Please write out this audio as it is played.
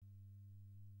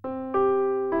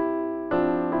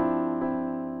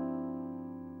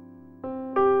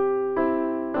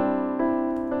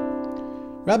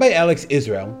Rabbi Alex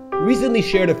Israel recently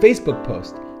shared a Facebook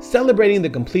post celebrating the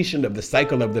completion of the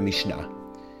cycle of the Mishnah.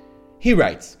 He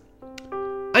writes,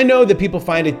 "I know that people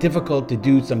find it difficult to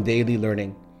do some daily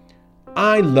learning.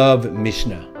 I love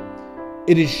Mishnah.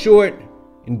 It is short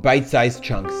in bite-sized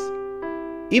chunks.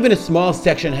 Even a small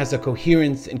section has a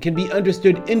coherence and can be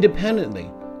understood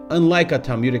independently, unlike a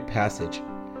Talmudic passage.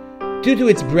 Due to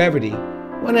its brevity,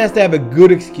 one has to have a good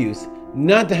excuse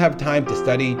not to have time to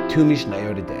study 2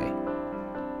 Mishnayot a day.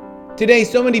 Today,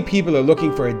 so many people are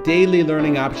looking for a daily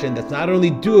learning option that's not only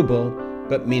doable,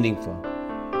 but meaningful.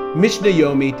 Mishnah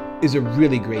Yomit is a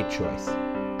really great choice.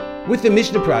 With the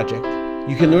Mishnah Project,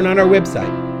 you can learn on our website,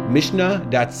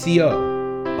 mishnah.co,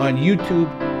 on YouTube,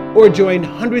 or join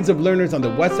hundreds of learners on the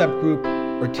WhatsApp group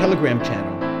or Telegram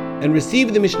channel and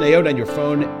receive the Mishnayot on your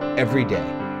phone every day.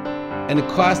 And it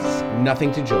costs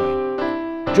nothing to join.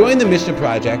 Join the Mishnah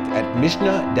Project at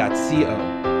mishnah.co.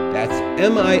 That's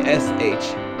MISHNAH.co.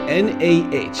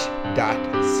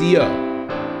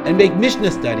 And make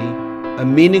Mishnah study a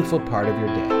meaningful part of your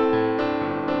day.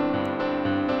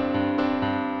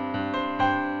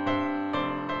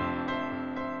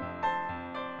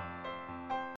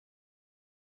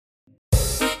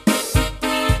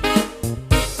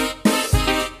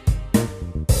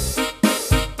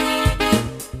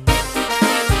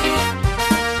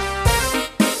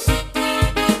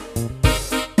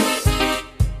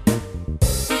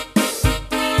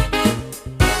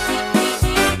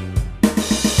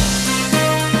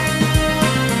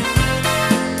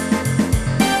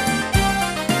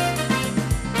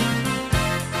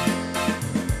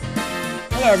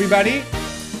 Hello, everybody.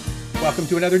 Welcome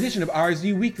to another edition of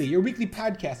RZ Weekly, your weekly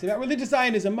podcast about religious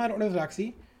Zionism, modern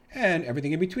orthodoxy, and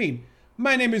everything in between.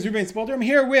 My name is Ruben Spolter. I'm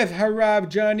here with Harav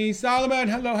Johnny Solomon.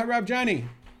 Hello, Harav Johnny.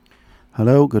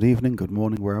 Hello, good evening, good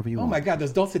morning, wherever you are. Oh my God,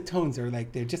 those dulcet tones are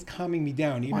like, they're just calming me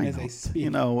down even as I speak. You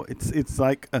know, it's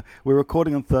like we're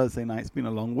recording on Thursday night. It's been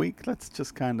a long week. Let's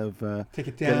just kind of take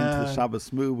it get down. into the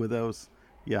Shabbos mood with those.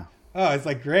 Yeah. Oh, it's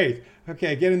like great.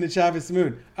 Okay, get in the Shabbos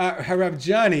mood. Harav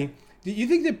Johnny, do you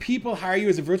think that people hire you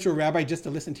as a virtual rabbi just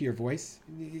to listen to your voice?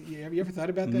 Have you ever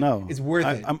thought about that? No. It's worth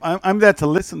it. I'm there to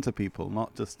listen to people,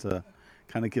 not just to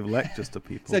kind of give lectures to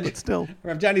people. But still.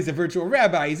 Harav Johnny's a virtual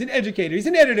rabbi. He's an educator. He's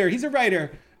an editor. He's a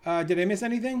writer. Did I miss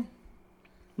anything?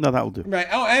 No, that will do. Right.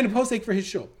 Oh, and a posting for his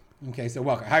shul. Okay, so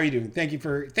welcome. How are you doing? Thank you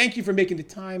for making the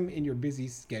time in your busy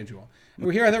schedule. And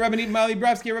we're here with Rabbanit Mali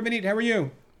Brovsky. Rabbanit, how are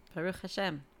you? Baruch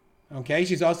Hashem. Okay,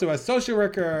 she's also a social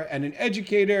worker and an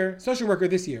educator. Social worker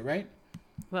this year, right?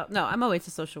 Well, no, I'm always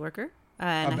a social worker,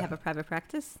 and I have a private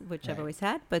practice, which I've always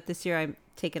had. But this year, I'm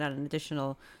taking on an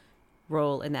additional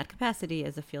role in that capacity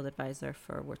as a field advisor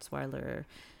for Wurzweiler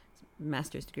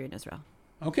master's degree in Israel.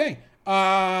 Okay.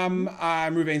 I'm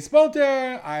Ruven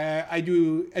Spolter. I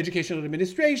do educational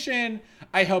administration.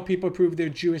 I help people prove they're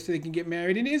Jewish so they can get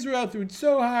married in Israel through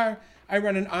Tzohar. I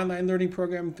run an online learning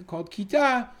program called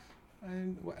Kita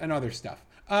and other stuff.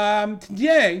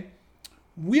 Today,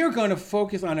 we are going to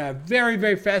focus on a very,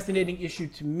 very fascinating issue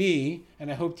to me, and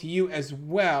I hope to you as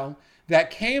well, that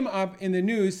came up in the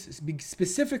news,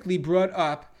 specifically brought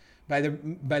up by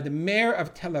the mayor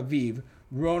of Tel Aviv,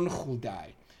 Ron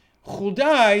Chuldai.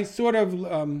 Chuldai sort of,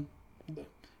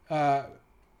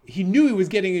 he knew he was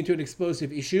getting into an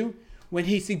explosive issue when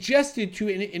he suggested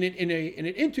in an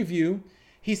interview,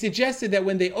 he suggested that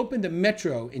when they opened the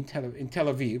metro in Tel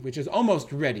Aviv, which is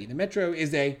almost ready, the metro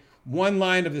is one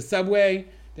line of the subway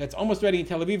that's almost ready in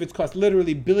Tel Aviv. It's cost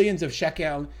literally billions of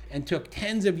shekel and took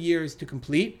tens of years to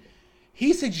complete.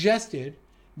 He suggested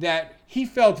that he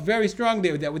felt very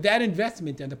strongly that with that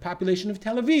investment and the population of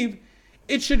Tel Aviv,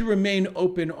 it should remain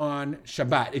open on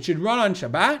Shabbat. It should run on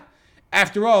Shabbat.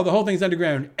 After all, the whole thing's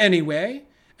underground anyway,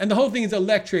 and the whole thing is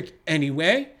electric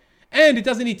anyway, and it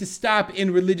doesn't need to stop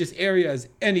in religious areas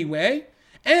anyway,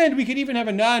 and we could even have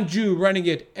a non-Jew running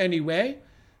it anyway.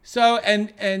 So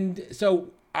so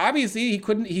obviously he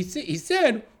couldn't. He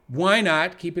said, why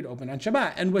not keep it open on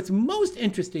Shabbat? And what's most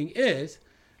interesting is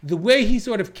the way he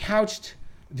sort of couched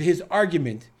his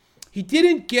argument. He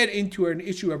didn't get into an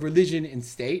issue of religion and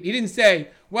state. He didn't say,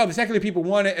 well, the secular people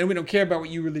want it and we don't care about what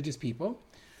you religious people.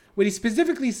 What he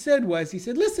specifically said was, he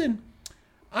said, listen,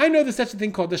 I know there's such a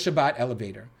thing called the Shabbat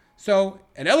elevator. So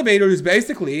an elevator is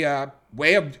basically a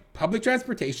way of public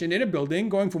transportation in a building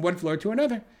going from one floor to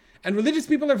another. And religious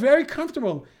people are very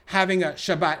comfortable having a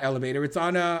Shabbat elevator. It's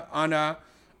on a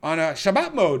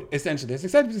Shabbat mode, essentially.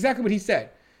 That's exactly what he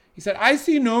said. He said, I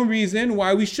see no reason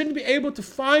why we shouldn't be able to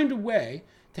find a way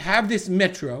to have this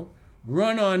metro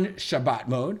run on Shabbat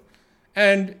mode.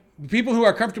 And the people who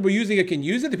are comfortable using it can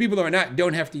use it. The people who are not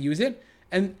don't have to use it.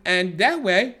 And that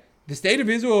way, the state of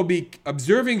Israel will be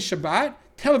observing Shabbat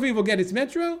Tel Aviv will get its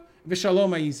metro,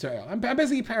 v'shalom Yisrael. I'm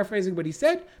basically paraphrasing what he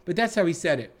said, but that's how he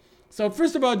said it. So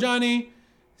first of all, Johnny,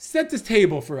 set this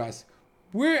table for us.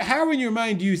 How in your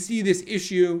mind do you see this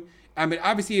issue? I mean,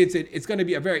 obviously it's going to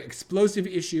be a very explosive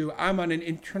issue. I'm on an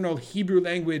internal Hebrew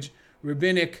language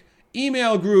rabbinic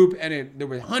email group, and there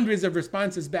were hundreds of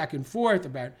responses back and forth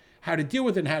about how to deal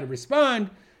with it and how to respond.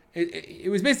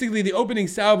 It was basically the opening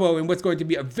salvo in what's going to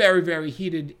be a very, very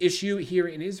heated issue here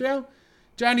in Israel.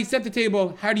 Johnny, set the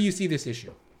table. How do you see this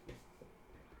issue?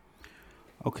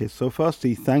 Okay, so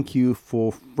firstly, thank you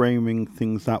for framing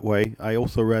things that way. I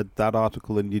also read that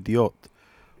article in Yediot,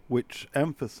 which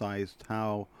emphasized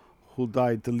how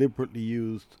Huldai deliberately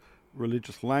used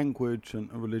religious language and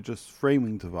a religious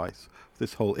framing device for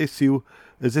this whole issue,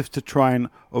 as if to try and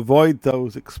avoid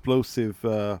those explosive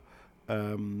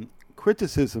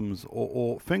criticisms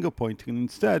or finger pointing, and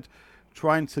instead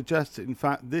try and suggest that in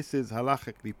fact this is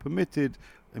halachically permitted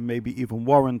and maybe even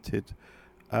warranted.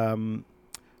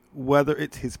 Whether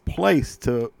it's his place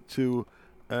to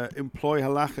employ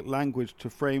halachic language to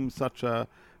frame such a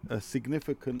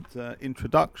significant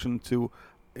introduction to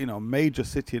major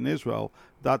city in Israel,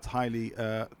 that's highly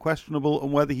questionable.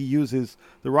 And whether he uses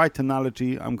the right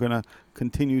analogy, I'm going to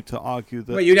continue to argue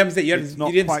that. Wait, you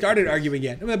didn't start arguing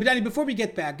yet. But Danny, before we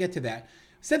get to that,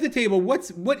 set the table.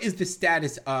 What is the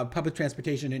status of public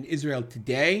transportation in Israel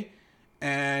today,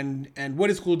 and what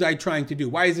is Huldai trying to do?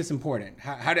 Why is this important?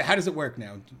 How does it work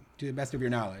now, to the best of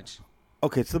your knowledge?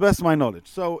 Okay, to the best of my knowledge.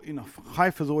 So,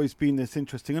 Haifa's always been this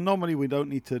interesting anomaly. We don't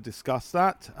need to discuss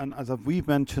that. And as we've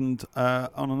mentioned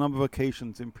on a number of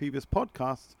occasions in previous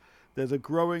podcasts, there's a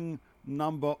growing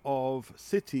number of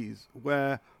cities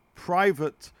where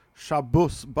private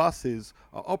Shabbos buses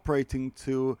are operating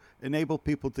to enable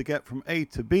people to get from A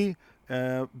to B,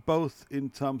 both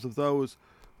in terms of those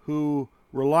who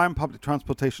rely on public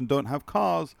transportation, don't have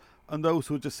cars, and those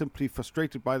who are just simply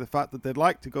frustrated by the fact that they'd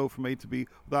like to go from A to B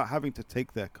without having to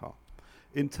take their car.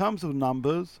 In terms of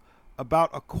numbers, about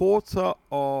a quarter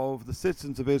of the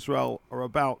citizens of Israel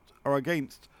are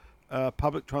against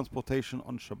public transportation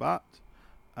on Shabbat,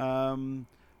 and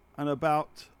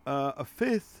about a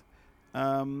fifth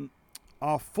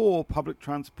are for public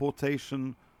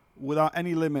transportation without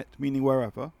any limit, meaning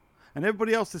wherever. And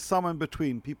everybody else is somewhere in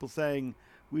between. People saying,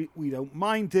 we don't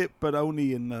mind it, but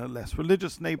only in less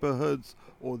religious neighborhoods,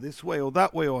 or this way or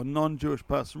that way, or a non-Jewish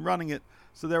person running it.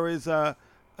 So there is a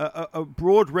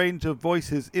broad range of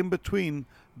voices in between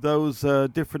those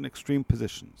different extreme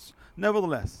positions.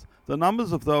 Nevertheless, the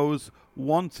numbers of those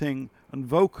wanting and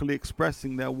vocally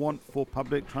expressing their want for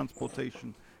public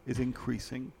transportation is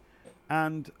increasing.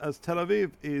 And as Tel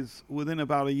Aviv is within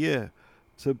about a year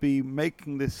to be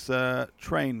making this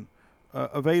train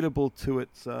available to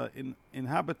its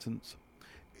inhabitants,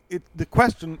 the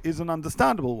question is an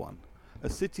understandable one. A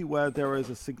city where there is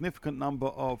a significant number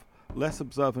of less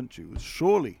observant Jews,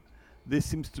 surely this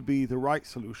seems to be the right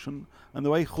solution, and the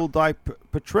way Huldai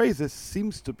portrays this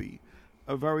seems to be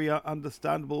a very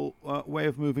understandable way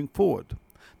of moving forward.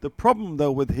 The problem,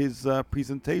 though, with his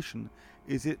presentation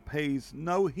is it pays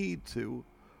no heed to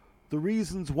the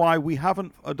reasons why we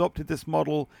haven't adopted this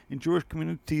model in Jewish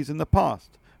communities in the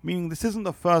past. Meaning this isn't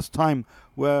the first time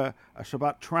where a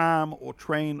Shabbat tram or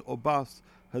train or bus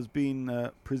has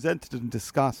been presented and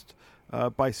discussed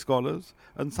by scholars.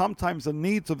 And sometimes the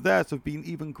needs of theirs have been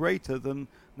even greater than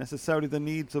necessarily the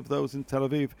needs of those in Tel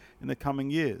Aviv in the coming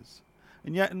years.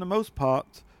 And yet, in the most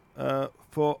part,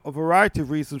 for a variety of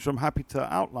reasons which I'm happy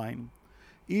to outline,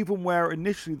 even where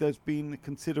initially there's been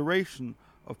consideration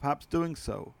of perhaps doing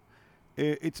so,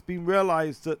 it's been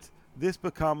realized that this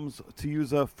becomes, to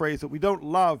use a phrase that we don't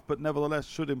love but nevertheless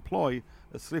should employ,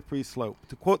 a slippery slope.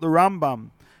 To quote the Rambam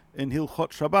in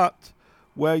Hilchot Shabbat,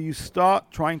 where you start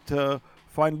trying to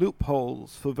find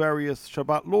loopholes for various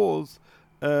Shabbat laws,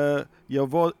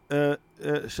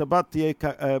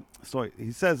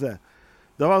 he says there,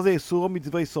 דבר זה איסורו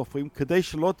מדברי סופרים, כדי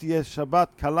שלא תהיה שבת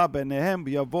קלה בעיניהם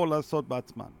ויבוא לעשות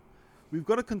בעצמן. We've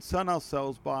got to concern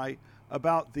ourselves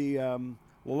about the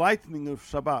lightening of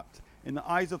Shabbat in the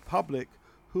eyes of public,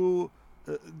 who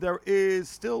there is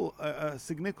still a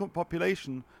significant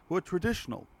population who are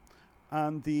traditional,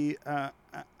 and the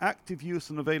active use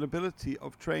and availability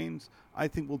of trains, I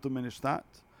think, will diminish that.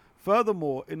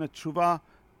 Furthermore, in a tshuva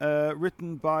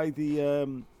written by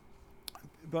the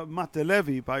Mate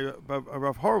Levi, by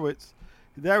Rav Horowitz,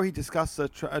 there he discussed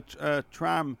a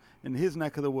tram in his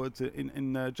neck of the woods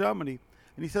in Germany,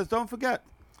 and he says, don't forget,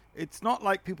 it's not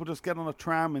like people just get on a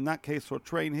tram in that case or a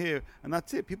train here and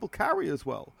that's it. People carry as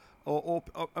well,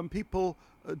 and people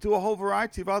do a whole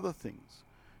variety of other things.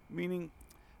 Meaning,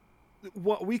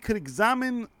 what we could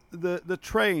examine the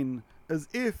train as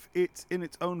if it's in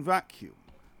its own vacuum,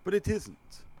 but it isn't.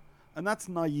 And that's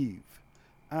naive.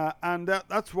 And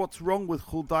that's what's wrong with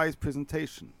Huldai's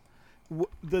presentation.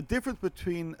 The difference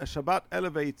between a Shabbat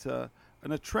elevator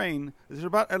and a train is a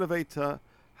Shabbat elevator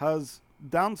has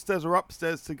downstairs or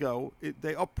upstairs to go.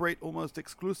 They operate almost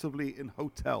exclusively in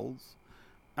hotels.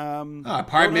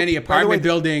 Many apartment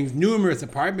buildings, numerous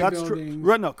apartment buildings.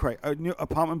 Right, no, correct. New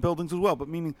apartment buildings as well, but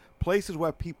meaning places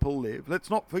where people live. Let's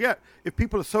not forget, if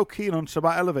people are so keen on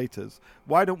Shabbat elevators,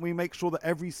 why don't we make sure that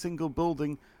every single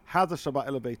building has a Shabbat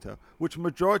elevator, which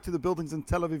majority of the buildings in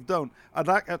Tel Aviv don't? I'd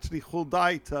like actually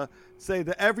Huldai to say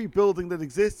that every building that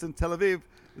exists in Tel Aviv,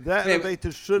 their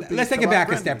elevators should be. Let's take it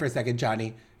back a step for a second,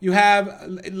 Johnny. You have,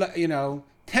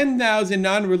 10,000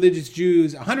 non-religious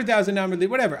Jews, 100,000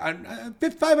 non-religious, whatever,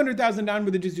 500,000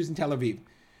 non-religious Jews in Tel Aviv.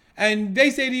 And they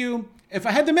say to you, if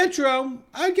I had the metro,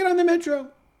 I'd get on the metro,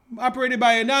 operated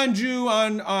by a non-Jew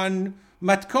on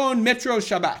Matkon Metro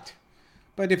Shabbat.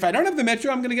 But if I don't have the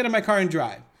metro, I'm going to get in my car and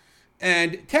drive.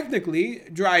 And technically,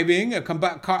 driving a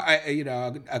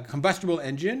combustible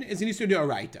engine is an Issur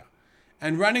D'Oraita.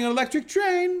 And running an electric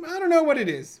train, I don't know what it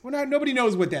is. Nobody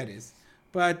knows what that is.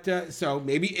 But so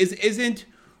maybe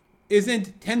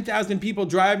isn't 10,000 people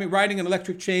riding an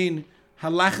electric train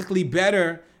halachically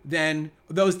better than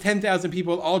those 10,000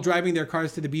 people all driving their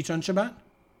cars to the beach on Shabbat?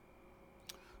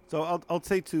 So I'll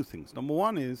say two things. Number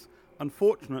one is,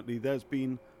 unfortunately, there's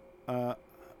been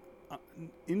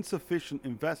insufficient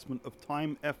investment of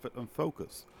time, effort, and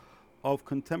focus of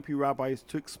contemporary rabbis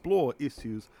to explore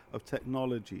issues of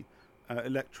technology,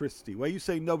 electricity, where you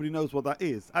say nobody knows what that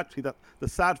is. Actually, that the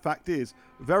sad fact is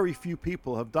very few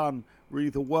people have done really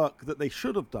the work that they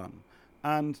should have done,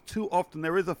 and too often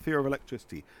there is a fear of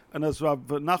electricity. And as Rav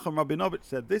Nachum Rabinovich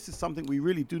said, this is something we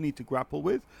really do need to grapple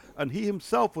with, and he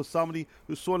himself was somebody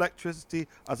who saw electricity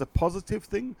as a positive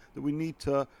thing that we need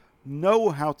to know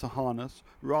how to harness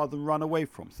rather than run away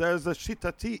from. So there's a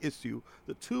shitati issue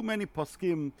that too many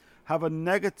poskim have a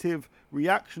negative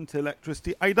reaction to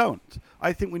electricity. I don't.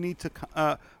 I think we need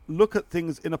to look at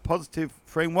things in a positive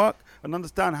framework and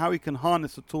understand how we can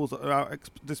harness the tools at our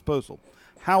disposal.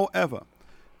 However,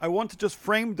 I want to just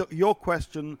frame your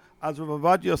question as Rav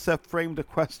Ovadia Yosef framed a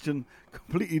question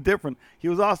completely different. He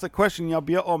was asked a question,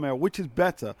 Yabia Omer, which is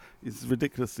better? It's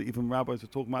ridiculous that even rabbis were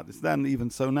talking about this then, even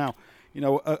so now.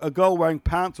 A girl wearing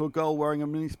pants or a girl wearing a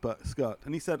mini skirt.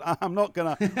 And he said, I'm not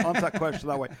going to answer that question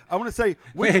that way. I want to say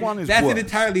which one is that's worse. An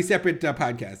entirely separate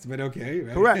podcast, but okay.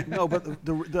 Right? Correct. No, but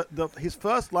his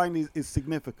first line is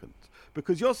significant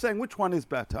because you're saying which one is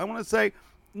better. I want to say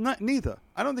neither.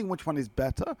 I don't think which one is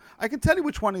better. I can tell you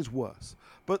which one is worse.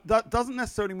 But that doesn't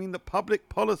necessarily mean that public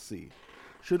policy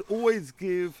should always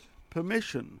give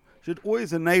permission, should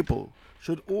always enable,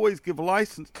 should always give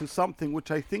license to something which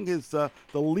I think is the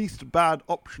least bad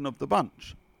option of the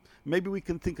bunch. Maybe we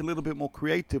can think a little bit more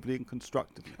creatively and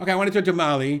constructively. Okay, I want to turn to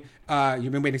Molly.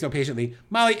 You've been waiting so patiently.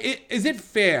 Molly, is it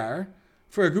fair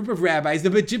for a group of rabbis, the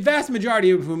vast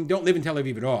majority of whom don't live in Tel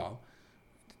Aviv at all,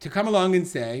 to come along and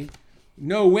say,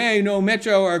 no way, no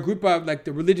metro, or a group of like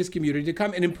the religious community to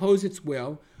come and impose its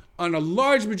will on a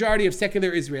large majority of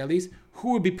secular Israelis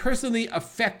who would be personally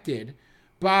affected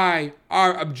by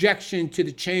our objection to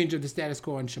the change of the status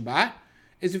quo on Shabbat?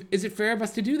 Is it fair of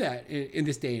us to do that in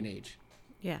this day and age?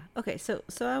 Yeah. Okay. So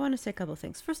I want to say a couple of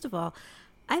things. First of all,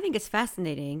 I think it's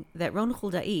fascinating that Ron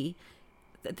Huldai.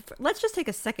 Let's just take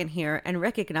a second here and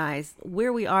recognize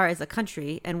where we are as a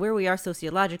country and where we are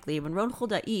sociologically. When Ron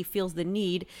Huldai feels the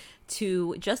need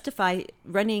to justify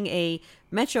running a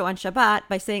metro on Shabbat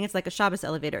by saying it's like a Shabbos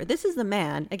elevator. This is the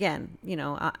man, again,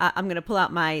 I'm going to pull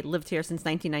out my lived here since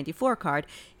 1994 card.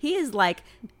 He is like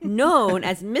known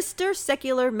as Mr.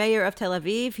 Secular Mayor of Tel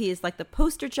Aviv. He is like the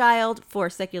poster child for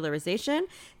secularization.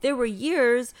 There were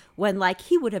years when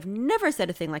he would have never said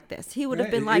a thing like this. He would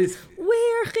have been like,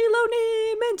 we're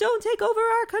Chilonim and don't take over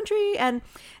our country. And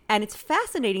it's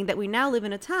fascinating that we now live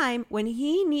in a time when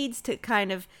he needs to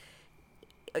kind of,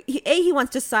 he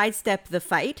wants to sidestep the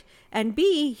fight, and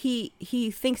B,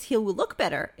 he thinks he will look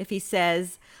better if he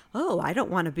says, oh, I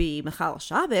don't want to be Michal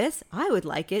Shabbos. I would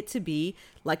like it to be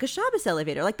like a Shabbos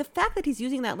elevator. Like the fact that he's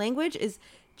using that language is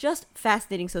just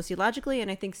fascinating sociologically,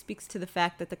 and I think speaks to the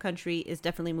fact that the country is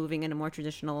definitely moving in a more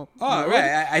traditional mode.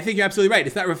 Right. I think you're absolutely right.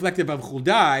 It's not reflective of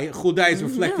Huldai. Huldai is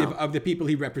reflective of the people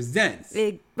he represents.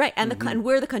 Right, and and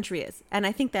where the country is. And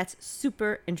I think that's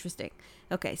super interesting.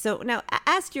 Okay, so now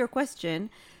as to your question,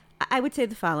 I would say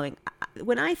the following.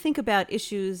 When I think about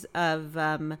issues of,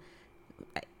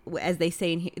 as they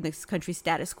say in this country,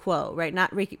 status quo, right?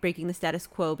 Not breaking the status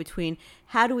quo between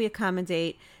how do we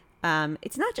accommodate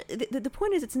It's not the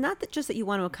point is, it's not that just that you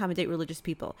want to accommodate religious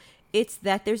people. It's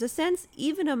that there's a sense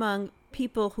even among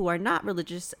people who are not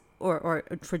religious or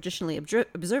traditionally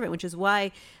observant, which is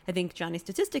why I think Johnny's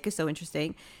statistic is so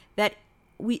interesting, that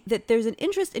there's an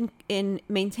interest in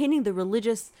maintaining the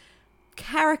religious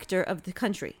character of the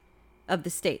country, of the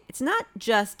state. It's not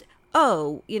just,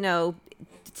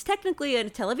 it's technically a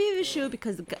Tel Aviv issue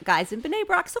because the guy's in Bnei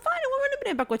Brak, so fine, we're in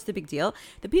Bnei Brak, what's the big deal?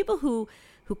 The people who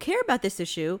care about this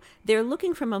issue, they're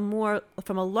looking from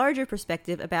a larger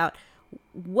perspective about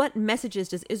what messages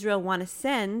does Israel want to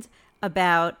send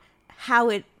about how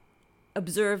it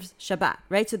observes Shabbat,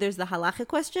 right? So there's the halachic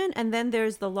question, and then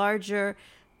there's the larger...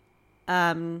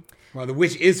 the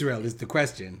which Israel is the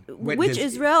question.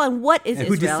 Israel and what is and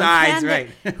who Israel? Decides, right?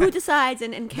 Who decides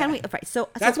and can we... Right, so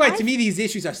that's why to me these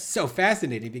issues are so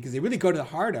fascinating, because they really go to the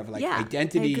heart of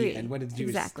identity and what is the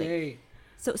Jewish state.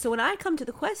 So when I come to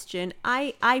the question,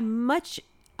 I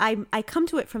come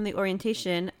to it from the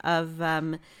orientation of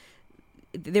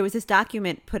there was this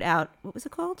document put out. What was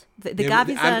it called? The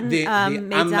Gavizan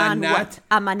Meidan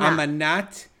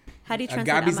Amanat. How do you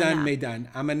translate Gavizan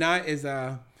Meidan? Amanat is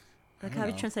how do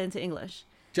you translate into English?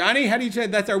 Johnny, how do you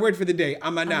translate? That's our word for the day.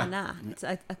 Amanah. It's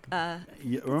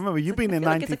remember, you've been in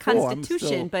 94. Like it's a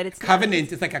constitution, but it's covenant.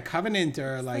 Not, it's like a covenant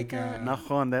or like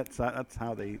Nachon, that's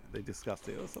how they discussed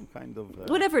it, or some kind of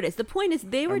whatever it is. The point is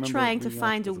they were trying to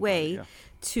find a way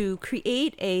to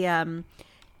create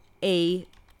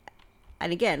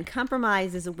and again,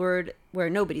 compromise is a word where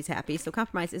nobody's happy, so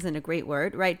compromise isn't a great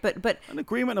word, right? But an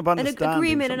agreement of understanding. An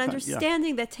agreement and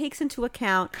understanding that takes into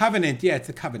account... Covenant, it's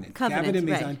a covenant. Covenant,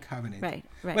 right. Covenant. Right.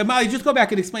 Wait, Molly, just go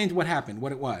back and explain what happened,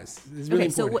 what it was. This is really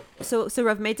important. So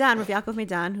Rav Yaakov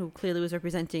Meidan, who clearly was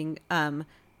representing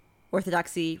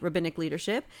Orthodoxy rabbinic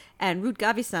leadership, and Ruth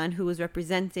Gavisan, who was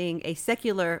representing a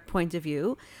secular point of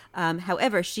view.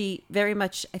 However, she very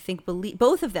much, I think,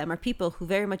 both of them are people who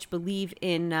very much believe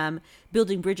in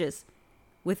building bridges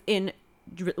within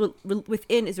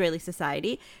Israeli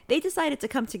society. They decided to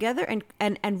come together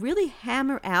and really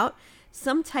hammer out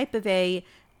some type of a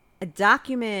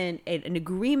document, an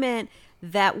agreement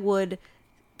that would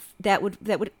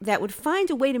find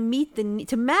a way to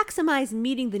maximize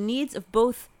meeting the needs of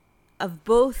both I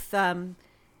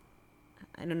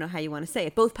don't know how you want to say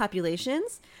it, both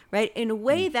populations, right? In a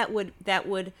way that would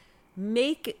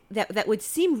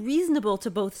seem reasonable to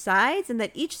both sides, and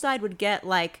that each side would get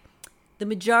like the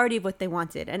majority of what they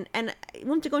wanted. And I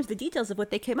want to go into the details of what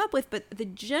they came up with, but the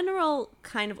general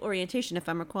kind of orientation, if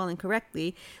I'm recalling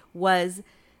correctly, was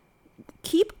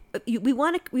we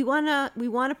want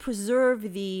to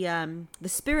preserve the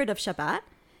spirit of Shabbat.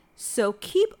 So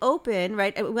keep open,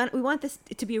 right? We want this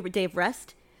to be a day of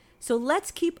rest. So let's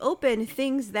keep open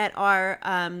things that are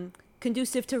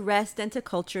conducive to rest and to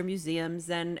culture, museums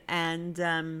and I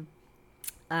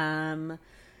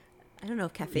don't know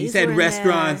if cafes. You said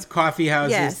restaurants, coffee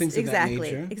houses, things of that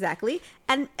nature. Exactly.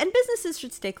 And businesses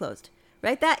should stay closed.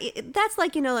 Right, that's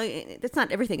like, that's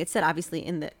not everything. It's said obviously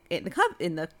in the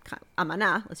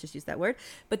Amanah. Let's just use that word.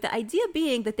 But the idea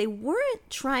being that they weren't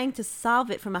trying to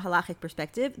solve it from a halachic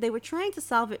perspective. They were trying to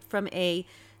solve it from a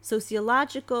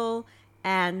sociological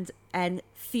and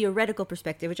theoretical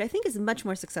perspective, which I think is much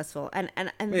more successful. And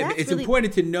that's it's really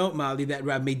important to note, Molly, that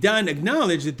Rav Meidan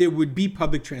acknowledged that there would be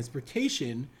public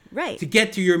transportation. Right. To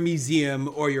get to your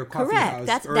museum or your coffee house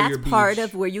or your beach. That's part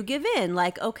of where you give in.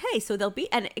 Like, okay, so there'll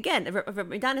be... And again,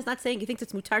 Meidan is not saying he thinks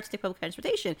it's mutar to take public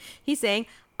transportation. He's saying,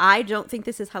 I don't think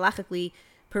this is halachically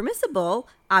permissible,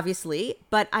 obviously,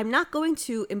 but I'm not going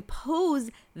to impose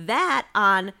that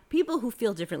on people who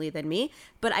feel differently than me,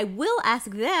 but I will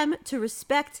ask them to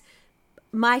respect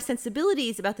my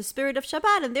sensibilities about the spirit of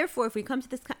Shabbat, and therefore, if we come to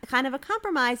this kind of a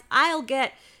compromise, I'll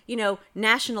get,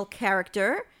 national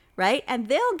character, right? And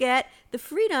they'll get the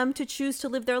freedom to choose to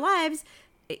live their lives,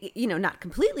 not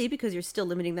completely, because you're still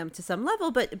limiting them to some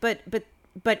level,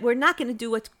 but we're not going to do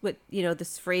what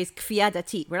this phrase kfiyah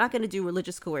datit. We're not going to do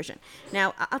religious coercion.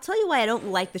 Now, I'll tell you why I don't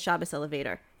like the Shabbos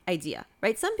elevator idea,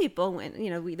 right? Some people, when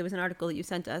there was an article that you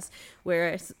sent us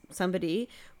where somebody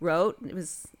wrote,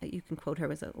 you can quote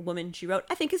her, as a woman. She wrote,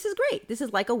 "I think this is great. This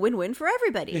is like a win-win for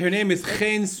everybody." Her name is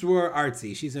Chen Swor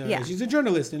Artzi. She's a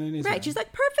journalist in Israel. Right. She's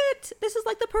like, perfect. This is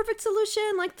like the perfect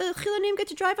solution. Like the Chilanim get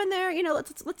to drive on there.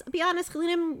 Let's be honest.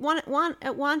 Chilanim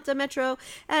want a metro,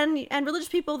 and religious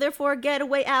people therefore get a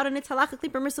way out, and it's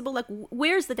halachically permissible. Like,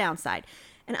 where's the downside?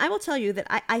 And I will tell you that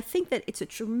I think that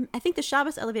I think the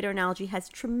Shabbos elevator analogy has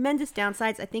tremendous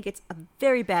downsides. I think it's a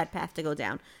very bad path to go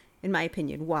down, in my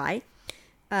opinion. Why?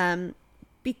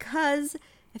 Because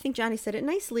I think Johnny said it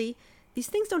nicely. these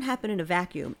things don't happen in a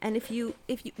vacuum. And if you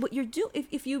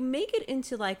make it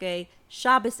into like a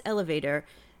Shabbos elevator,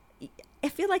 I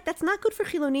feel like that's not good for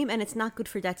Chilonim and it's not good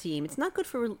for Datiim. It's not good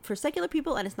for secular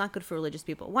people and it's not good for religious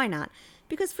people. Why not?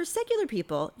 Because for secular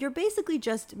people, you're basically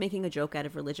just making a joke out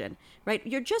of religion, right?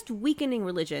 You're just weakening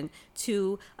religion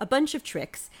to a bunch of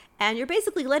tricks and you're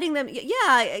basically letting them,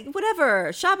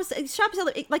 whatever, Shabbos,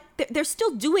 like they're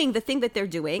still doing the thing that they're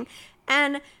doing.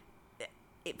 And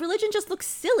religion just looks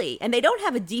silly, and they don't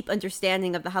have a deep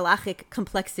understanding of the halachic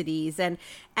complexities, and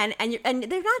they're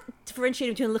not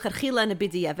differentiating between l'chadchila and a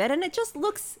b'diavad, and it just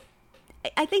looks.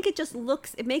 I think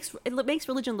it makes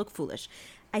religion look foolish.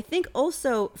 I think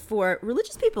also for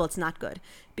religious people it's not good,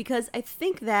 because I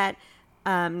think that,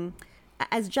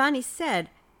 as Johnny said,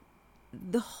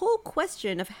 the whole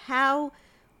question of how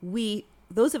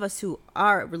those of us who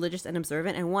are religious and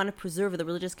observant and want to preserve the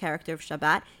religious character of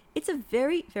Shabbat, it's a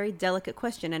very, very delicate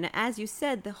question. And as you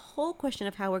said, the whole question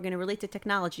of how we're going to relate to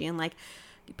technology, and like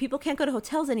people can't go to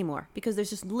hotels anymore because there's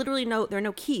just literally there are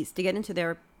no keys to get into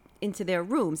their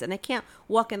rooms, and they can't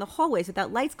walk in the hallways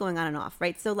without lights going on and off,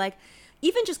 right? So like,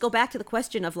 even just go back to the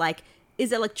question of like,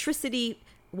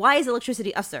 why is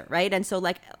electricity usher, right? And so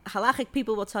like halachic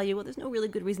people will tell you, well, there's no really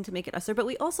good reason to make it usher, but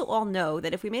we also all know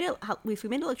that if we made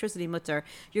electricity mutter,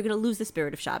 you're going to lose the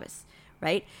spirit of Shabbos,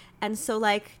 right? And so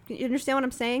like, you understand what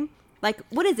I'm saying? Like,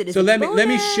 what is it? Let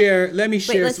me share. Let me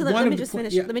just finish. Let me just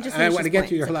finish. I want to get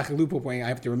to your halachic loophole point. I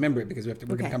have to remember it because we're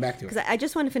going to come back to it. Because I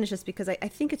just want to finish this because I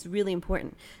think it's really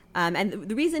important. And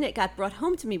the reason it got brought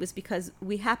home to me was because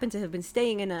we happened to have been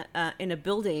staying in a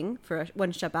building for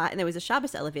one Shabbat, and there was a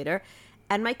Shabbos elevator.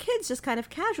 And my kids just kind of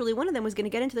casually, one of them was going to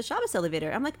get into the Shabbos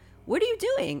elevator. I'm like, what are you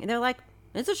doing? And they're like,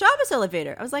 it's a Shabbos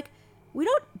elevator. I was like, we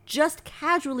don't just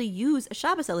casually use a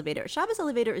Shabbos elevator. A Shabbos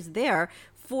elevator is there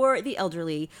for the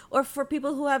elderly or for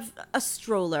people who have a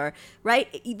stroller,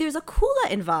 right? There's a kula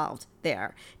involved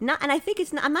there. And I think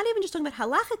I'm not even just talking about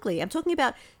halachically. I'm talking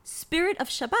about spirit of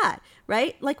Shabbat,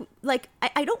 right? Like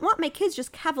I don't want my kids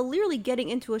just cavalierly getting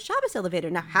into a Shabbos elevator.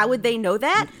 Now, how would they know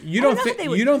that? You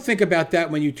don't think about that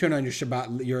when you turn on your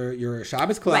Shabbat, your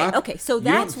Shabbos clock. Right. Okay. So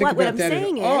that's what I'm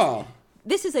saying is,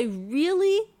 this is a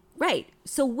really, right.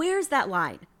 So where's that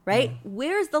line? Right?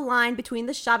 Where's the line between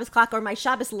the Shabbos clock or my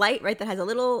Shabbos light, right? That has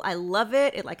I love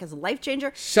it. It like has a life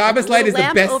changer. Shabbos light is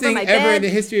the best thing ever in the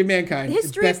history of mankind.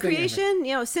 History of creation,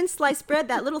 since sliced bread,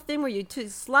 that little thing where you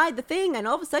slide the thing and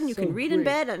all of a sudden you can read in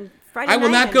bed on Friday night. I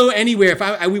will not go anywhere.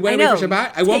 If we went away for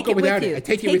Shabbat, I won't go without it. I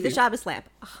take you with the Shabbos lamp,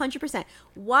 100%.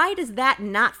 Why does that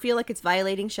not feel like it's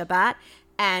violating Shabbat?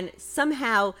 And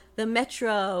somehow the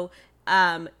metro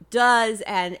does,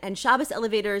 and Shabbos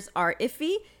elevators are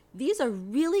iffy. These are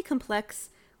really complex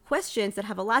questions that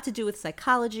have a lot to do with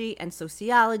psychology and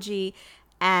sociology,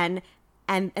 and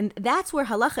that's where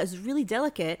halacha is really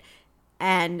delicate,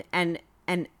 and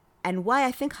why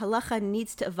I think halacha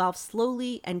needs to evolve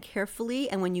slowly and carefully.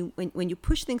 And when you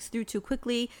push things through too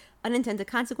quickly, unintended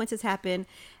consequences happen.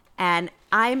 And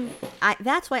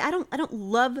that's why I don't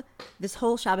love this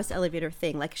whole Shabbos elevator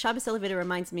thing. Like, Shabbos elevator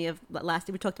reminds me of last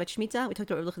day we talked about Shemitah. We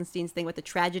talked about Rav Lichtenstein's thing with the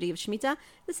tragedy of Shemitah.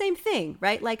 The same thing,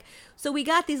 right? Like, so we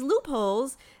got these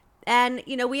loopholes, and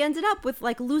we ended up with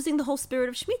like losing the whole spirit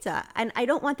of Shemitah. And I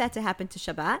don't want that to happen to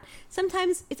Shabbat.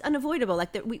 Sometimes it's unavoidable.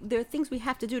 Like there are things we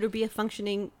have to do to be a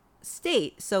functioning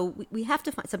state. So we have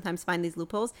to sometimes find these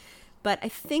loopholes. But I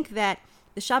think that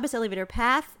the Shabbos elevator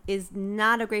path is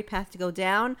not a great path to go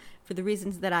down for the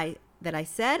reasons that I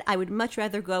said. I would much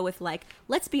rather go with like,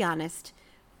 let's be honest.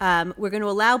 We're going to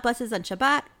allow buses on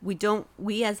Shabbat.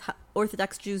 We as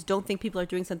Orthodox Jews don't think people are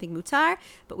doing something mutar,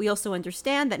 but we also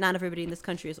understand that not everybody in this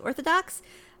country is Orthodox.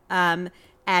 And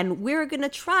we're going to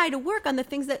try to work on the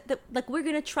things that we're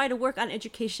going to try to work on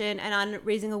education and on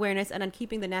raising awareness and on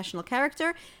keeping the national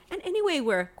character. And anyway,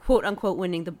 we're quote unquote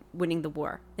winning the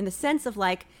war, in the sense of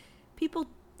like, people,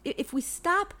 if we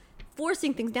stop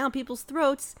forcing things down people's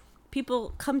throats,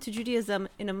 people come to Judaism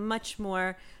in a much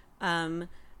more, I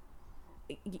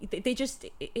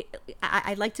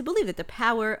like to believe that the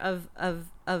power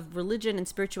of religion and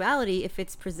spirituality, if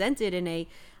it's presented in a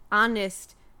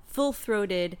honest,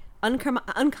 full-throated,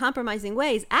 uncompromising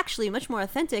way, is actually much more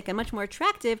authentic and much more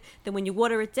attractive than when you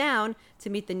water it down to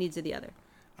meet the needs of the other.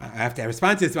 I have to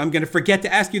respond to this, but I'm going to forget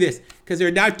to ask you this, because there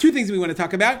are now two things we want to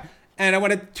talk about. And I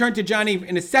want to turn to Johnny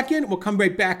in a second. We'll come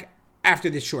right back after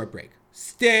this short break.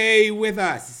 Stay with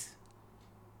us.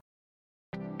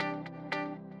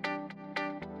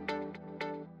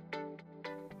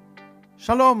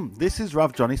 Shalom, this is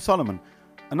Rav Johnny Solomon,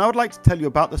 and I would like to tell you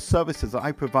about the services that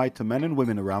I provide to men and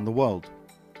women around the world.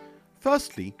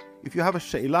 Firstly, if you have a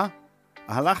she'ilah,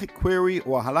 a halachic query,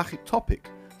 or a halachic topic,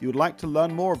 you would like to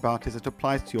learn more about as it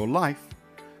applies to your life,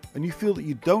 and you feel that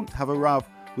you don't have a Rav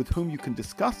with whom you can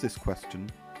discuss this question,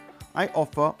 I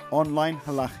offer online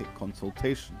halachic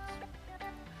consultations.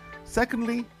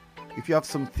 Secondly, if you have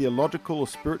some theological or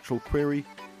spiritual query,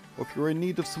 or if you're in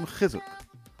need of some chizuk,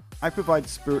 I provide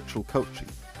spiritual coaching.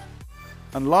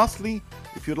 And lastly,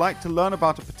 if you'd like to learn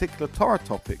about a particular Torah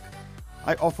topic,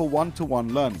 I offer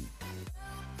one-to-one learning.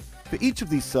 For each of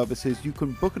these services, you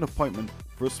can book an appointment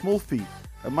for a small fee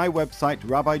at my website,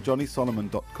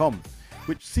 rabbijohnnysolomon.com,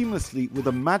 which seamlessly, with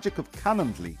the magic of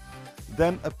Calendly,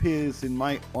 then appears in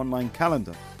my online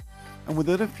calendar. And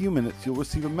within a few minutes, you'll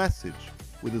receive a message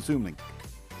with a Zoom link.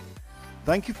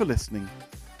 Thank you for listening,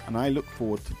 and I look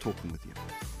forward to talking with you.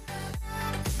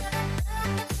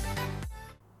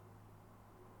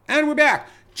 And we're back.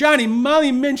 Johnny,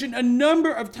 Molly mentioned a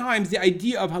number of times the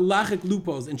idea of halachic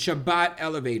loopholes in Shabbat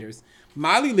elevators.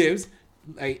 Molly lives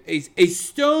a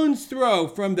stone's throw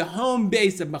from the home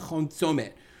base of Machon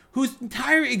Tzomet, whose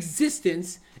entire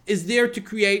existence is there to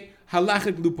create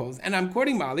halachic loopholes. And I'm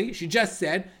quoting Molly. She just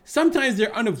said, sometimes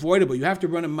they're unavoidable. You have to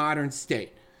run a modern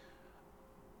state.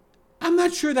 I'm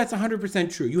not sure that's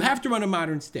 100% true. You have to run a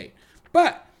modern state.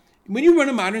 But when you run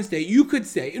a modern state, you could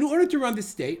say, in order to run the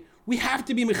state, we have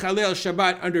to be Mechalel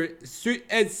Shabbat under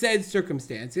said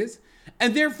circumstances,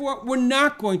 and therefore we're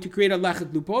not going to create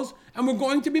halachic loopholes, and we're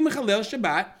going to be Mechalel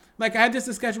Shabbat, like I had this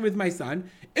discussion with my son.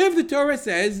 If the Torah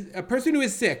says a person who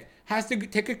is sick has to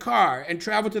take a car and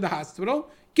travel to the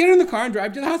hospital, get in the car and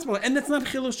drive to the hospital, and that's not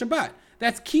Chilul Shabbat.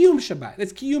 That's Kiyum Shabbat.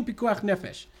 That's Kiyum Pikuach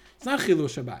Nefesh. It's not Chilul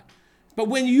Shabbat. But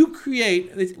when you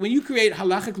create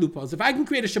halachic loopholes, if I can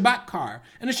create a Shabbat car,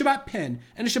 and a Shabbat pen,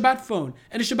 and a Shabbat phone,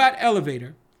 and a Shabbat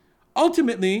elevator,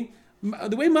 ultimately,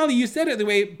 the way Molly, you said it, the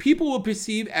way people will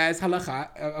perceive as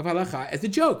halacha as a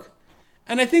joke.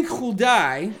 And I think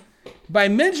Chuldai, by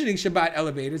mentioning Shabbat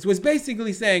elevators, was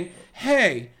basically saying,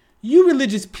 hey, you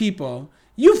religious people,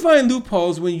 you find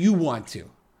loopholes when you want to.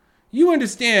 You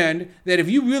understand that if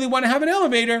you really want to have an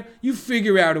elevator, you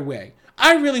figure out a way.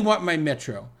 I really want my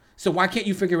metro, so why can't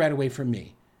you figure out a way for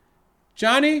me?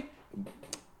 Johnny,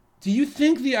 do you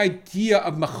think the idea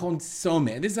of Machon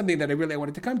Tzomet, this is something that I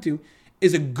wanted to come to,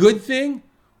 is a good thing?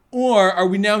 Or are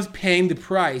we now paying the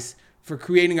price for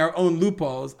creating our own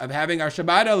loopholes of having our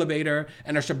Shabbat elevator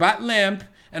and our Shabbat lamp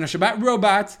and our Shabbat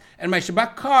robots and my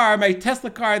Shabbat car, my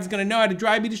Tesla car is going to know how to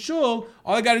drive me to shul.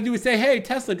 All I got to do is say, hey,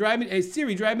 Tesla, hey,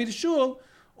 Siri, drive me to shul.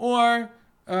 Or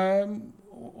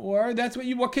that's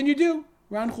what can you do?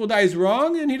 Ron Chuldai is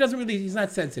wrong, and he's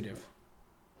not sensitive.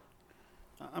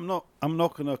 I'm not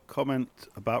going to comment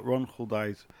about Ron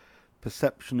Chuldai's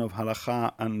perception of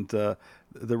halacha and the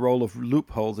role of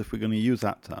loopholes, if we're going to use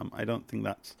that term. I don't think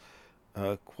that's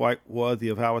quite worthy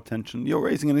of our attention. You're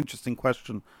raising an interesting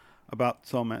question about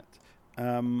Tzomet,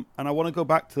 and I want to go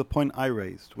back to the point I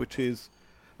raised, which is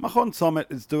Machon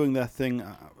Tzomet is doing their thing.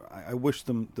 I wish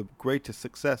them the greatest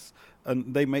success,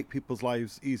 and they make people's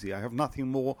lives easy. I have nothing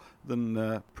more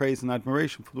than praise and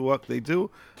admiration for the work they do,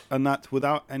 and that's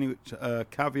without any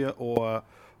caveat or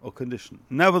condition.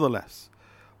 Nevertheless,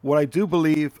 what I do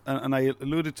believe, and I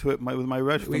alluded to it with my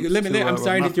reference I'm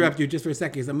sorry to interrupt you just for a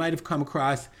second, because I might have come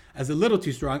across as a little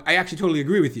too strong. I actually totally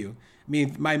agree with you. I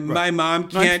mean, my mom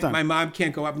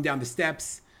can't go up and down the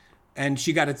steps. And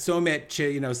she got a Tzomet,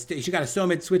 she got a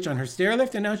Tzomet switch on her stair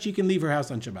lift, and now she can leave her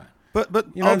house on Shabbat. But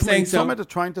you know what I'm saying? Tzomet are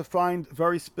trying to find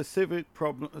very specific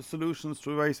solutions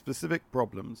to very specific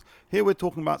problems. Here we're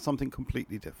talking about something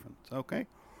completely different. Okay,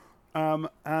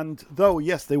 and though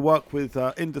yes, they work with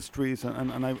industries,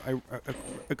 and I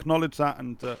acknowledge that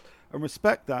and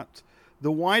respect that.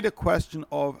 The wider question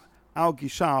of our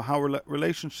gisha, our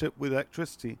relationship with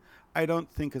electricity, I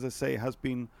don't think, as I say, has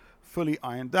been fully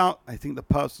ironed out. I think the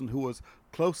person who was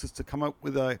closest to come up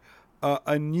with a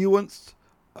nuanced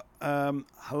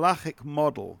halachic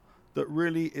model that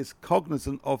really is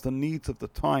cognizant of the needs of the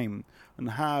time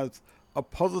and has a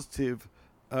positive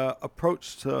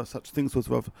approach to such things was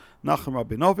Rav Nachum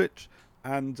Rabinovich,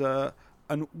 and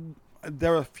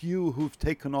there are a few who've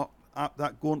taken up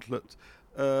that gauntlet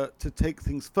to take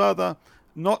things further,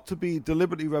 not to be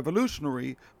deliberately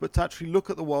revolutionary, but to actually look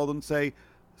at the world and say,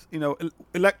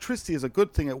 electricity is a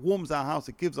good thing. It warms our house.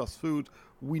 It gives us food.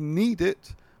 We need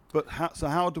it. But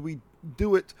how do we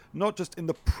do it, not just in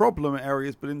the problem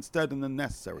areas, but instead in the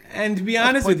necessary? And to be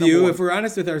honest with you, if we're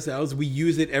honest with ourselves, we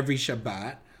use it every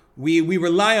Shabbat. We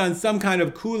rely on some kind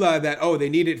of kula that, they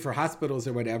need it for hospitals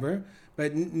or whatever.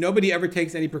 But nobody ever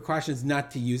takes any precautions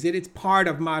not to use it. It's part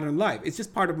of modern life. It's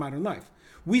just part of modern life.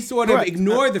 We sort of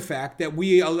ignore the fact that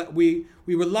we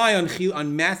rely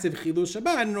on massive Chilul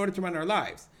Shabbat in order to run our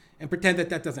lives and pretend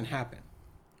that doesn't happen.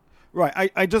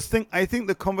 Right. I think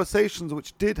the conversations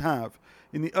which did have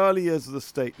in the early years of the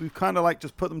state, we've kind of like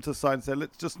just put them to the side and said,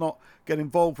 let's just not get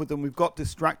involved with them. We've got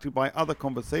distracted by other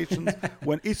conversations.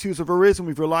 When issues have arisen,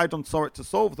 we've relied on Soret to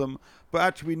solve them, but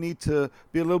actually we need to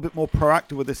be a little bit more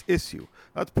proactive with this issue.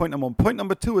 That's point number one. Point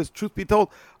number two is, truth be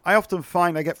told, I often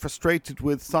find I get frustrated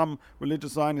with some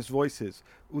religious Zionist voices.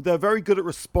 They're very good at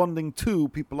responding to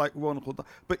people like Ron Hulda,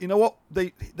 but you know what?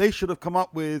 They should have come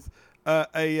up with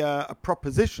a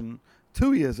proposition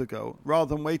 2 years ago,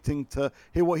 rather than waiting to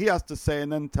hear what he has to say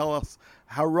and then tell us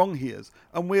how wrong he is.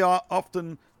 And we are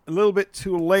often a little bit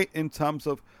too late in terms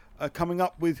of coming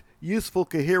up with useful,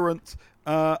 coherent,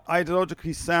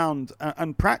 ideologically sound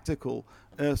and practical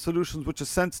solutions which are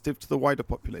sensitive to the wider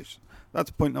population.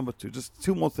 That's point number two. Just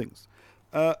two more things.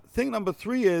 Thing number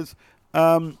three is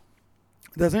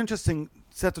there's an interesting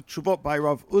set of tshuvot by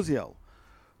Rav Uziel,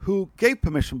 who gave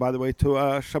permission, by the way, to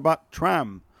a Shabbat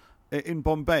tram in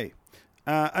Bombay.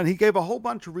 And he gave a whole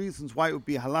bunch of reasons why it would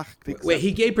be halachically. Wait,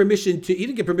 he didn't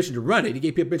give permission to run it. He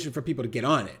gave permission for people to get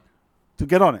on it. To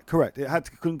get on it, correct.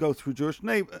 Couldn't go through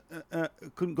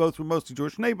couldn't go through mostly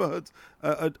Jewish neighborhoods.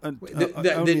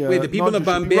 The people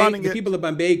of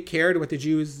Bombay cared what the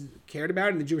Jews cared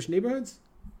about in the Jewish neighborhoods?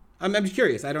 I'm just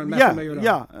curious. I'm not familiar at all.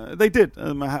 Yeah, they did.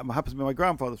 Happens to be my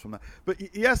grandfather's from there.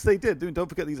 But yes, they did. Don't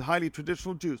forget these highly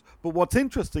traditional Jews. But what's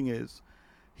interesting is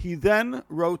he then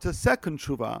wrote a second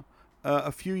tshuva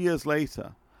a few years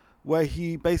later, where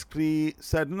he basically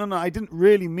said, no, I didn't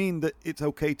really mean that it's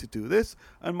okay to do this.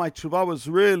 And my tshuva was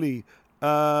really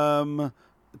to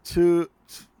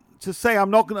say I'm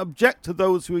not going to object to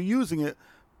those who are using it,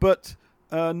 but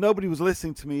nobody was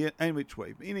listening to me in any which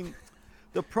way. Meaning,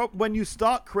 when you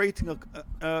start creating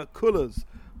kulas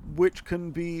which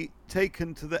can be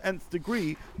taken to the nth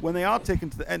degree, when they are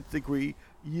taken to the nth degree,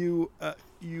 you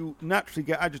naturally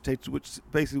get agitated, which is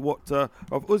basically what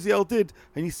Rav Uziel did.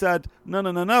 And he said,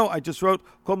 no, I just wrote,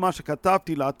 Kol ma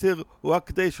shekatavti la'atir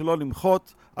u'akdei shelo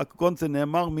limchot, akagon ze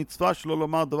ne'emar mitzvah shelo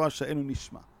lomar davar she'enu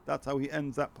nishma. That's how he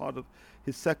ends that part of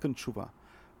his second tshuva.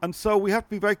 And so we have to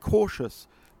be very cautious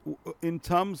in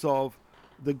terms of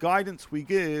the guidance we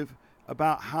give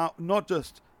about how, not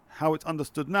just how it's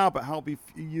understood now, but how it'll be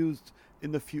used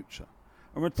in the future.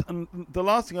 And the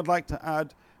last thing I'd like to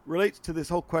add relates to this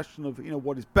whole question of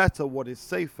what is better, what is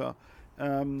safer.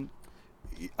 One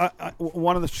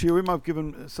of the shiurim I've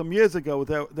given some years ago,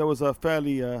 there was a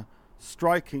fairly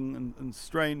striking and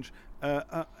strange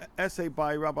essay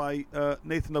by Rabbi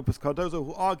Nathan Lopez Cardozo,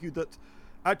 who argued that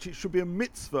actually it should be a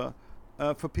mitzvah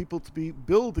for people to be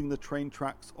building the train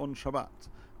tracks on Shabbat,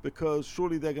 because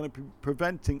surely they're going to be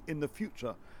preventing in the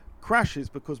future crashes,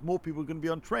 because more people are going to be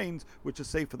on trains which are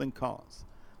safer than cars.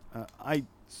 I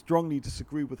strongly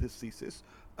disagree with his thesis.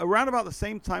 Around about the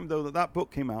same time, though, that book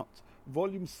came out,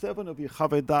 volume 7 of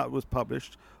Yechaveh Da'at was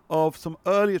published, of some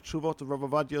earlier tshuvot of Rav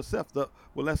Ovadia Yosef that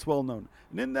were less well known.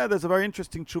 And in there's a very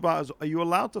interesting tshuvah. Are you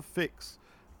allowed to fix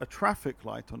a traffic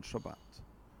light on Shabbat?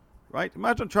 Right?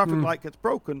 Imagine a traffic light gets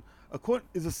broken.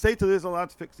 Is the state of Israel allowed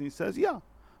to fix it? He says, yeah.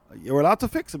 You're allowed to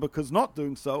fix it, because not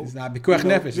doing so... It's not Pikuach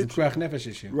Nefesh. It's a Pikuach Nefesh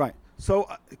issue. Right. So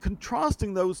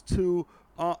contrasting those two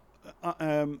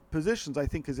positions, I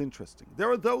think, is interesting.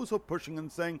 There are those who are pushing and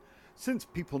saying, since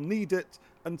people need it,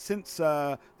 and since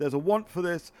there's a want for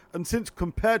this, and since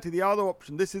compared to the other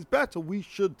option, this is better, we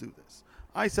should do this.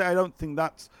 I say I don't think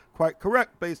that's quite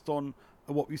correct, based on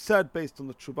what we said, based on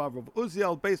the Tshuva of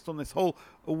Uziel, based on this whole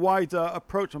wider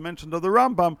approach I mentioned of the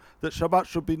Rambam, that Shabbat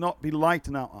should not be light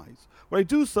in our eyes. What I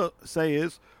do say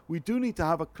is, we do need to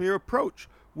have a clear approach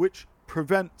which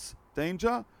prevents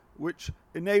danger, which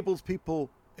enables people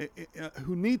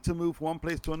who need to move from one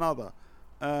place to another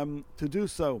to do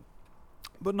so,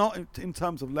 but not in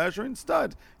terms of leisure,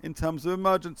 instead in terms of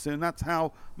emergency, and that's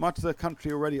how much of the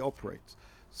country already operates.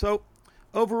 So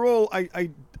overall,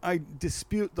 I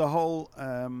dispute the whole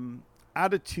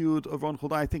attitude of Ron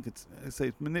Hulda. I think it's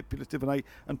manipulative,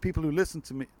 and people who listen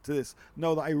to this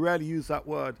know that I rarely use that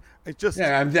word. It's just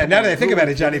now that I think about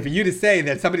it, Johnny, for you to say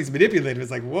that somebody's manipulated, it's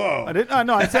like, whoa. I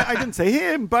didn't say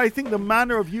him, but I think the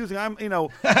manner of using,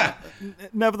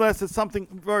 nevertheless, there's something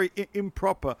very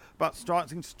improper about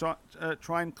starting to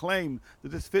try and claim that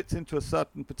this fits into a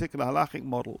certain particular halachic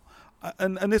model,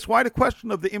 and this wider question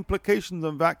of the implications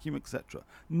of vacuum, etc.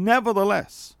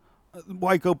 Nevertheless,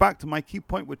 I go back to my key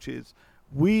point, which is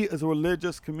we as a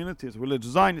religious community, as a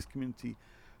religious Zionist community,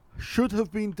 should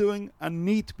have been doing and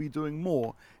need to be doing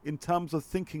more in terms of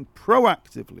thinking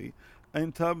proactively,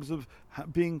 in terms of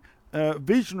being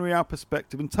visionary, our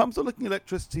perspective, in terms of looking at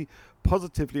electricity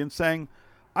positively and saying,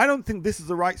 I don't think this is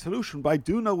the right solution, but I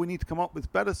do know we need to come up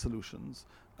with better solutions.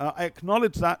 I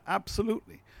acknowledge that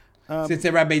absolutely. Since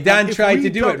Rabbi Dan tried to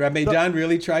do it. Rabbi Dan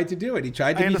really tried to do it. He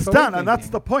tried to I be understand, and that's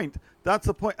forward-thinking. the point. That's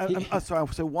the point. Sorry, I'll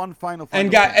say one final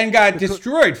And thing. got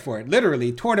destroyed for it,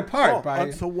 literally torn apart by.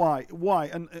 And so why?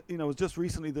 And it was just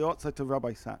recently the outside of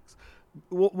Rabbi Sachs.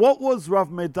 What was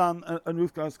Rav Medan and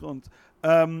Ruth Gascon's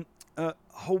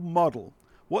whole model?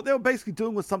 What they were basically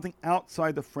doing was something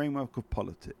outside the framework of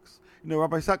politics.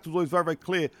 Rabbi Sachs was always very, very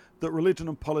clear that religion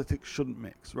and politics shouldn't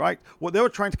mix, right? What they were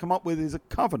trying to come up with is a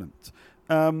covenant.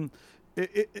 The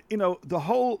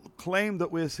whole claim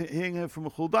that we're hearing here from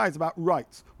Chuldai is about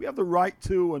rights. We have the right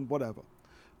to and whatever.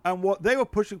 And what they were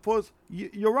pushing for is,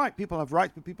 you're right, people have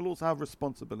rights, but people also have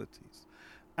responsibilities.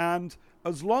 And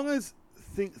as long as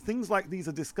things like these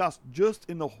are discussed just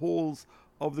in the halls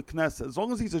of the Knesset, as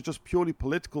long as these are just purely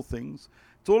political things,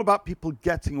 it's all about people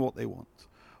getting what they want.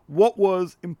 What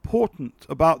was important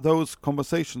about those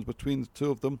conversations between the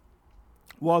two of them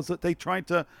was that they tried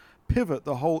to pivot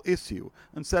the whole issue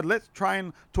and said, let's try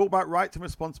and talk about rights and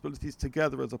responsibilities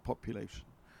together as a population.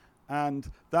 And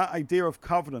that idea of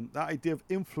covenant, that idea of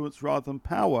influence rather than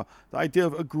power, the idea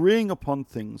of agreeing upon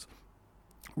things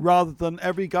rather than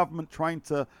every government trying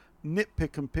to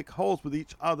nitpick and pick holes with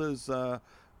each other's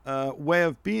way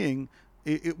of being,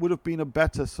 it would have been a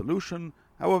better solution.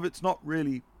 However, it's not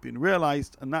really been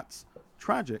realized, and that's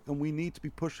tragic, and we need to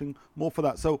be pushing more for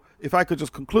that. So if I could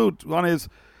just conclude, one is,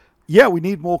 yeah, we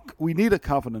need a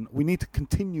covenant. We need to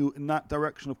continue in that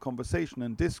direction of conversation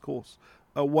and discourse.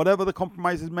 Whatever the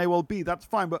compromises may well be, that's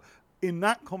fine. But in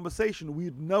that conversation,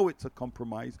 we'd know it's a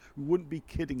compromise. We wouldn't be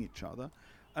kidding each other.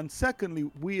 And secondly,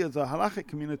 we as a halachic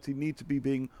community need to be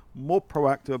being more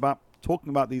proactive about talking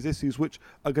about these issues, which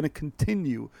are going to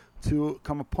continue to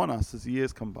come upon us as the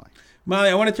years come by. Molly,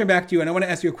 I want to turn back to you, and I want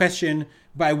to ask you a question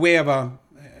by way of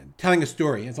telling a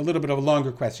story. It's a little bit of a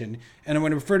longer question, and I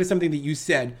want to refer to something that you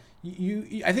said.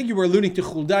 I think you were alluding to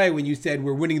Chuldai when you said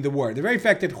we're winning the war. The very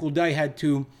fact that Chuldai had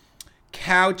to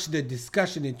couch the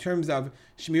discussion in terms of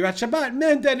Shmirat Shabbat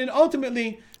meant that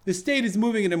ultimately the state is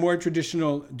moving in a more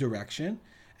traditional direction.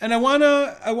 And I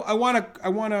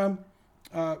wanna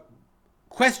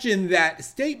question that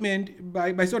statement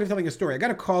by sort of telling a story. I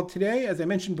got a call today, as I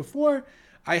mentioned before.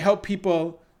 I help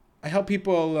people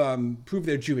prove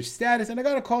their Jewish status, and I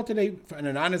got a call today from an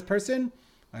anonymous person.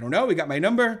 I don't know. He got my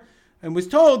number and was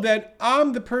told that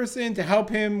I'm the person to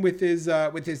help him with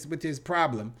his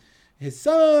problem. His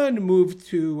son moved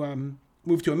to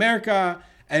America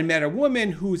and met a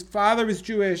woman whose father is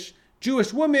Jewish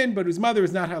woman, but whose mother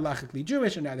is not halachically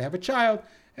Jewish, and now they have a child,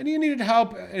 and he needed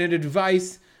help and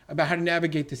advice about how to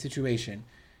navigate the situation.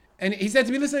 And he said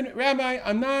to me, listen, Rabbi,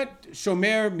 I'm not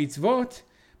shomer mitzvot,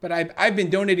 but I've been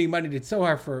donating money to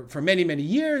Tzohar for many, many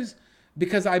years,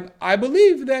 because I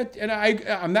believe that, and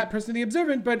I'm not personally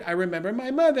observant, but I remember my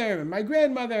mother and my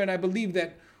grandmother, and I believe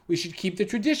that we should keep the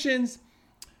traditions.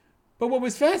 But what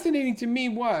was fascinating to me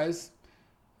was,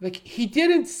 he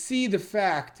didn't see the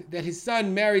fact that his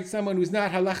son married someone who's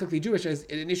not halachically Jewish as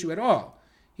an issue at all.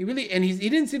 He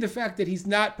didn't see the fact that he's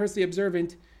not personally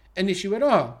observant an issue at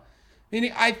all.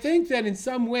 Meaning, I think that in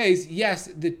some ways, yes,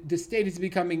 the state is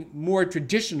becoming more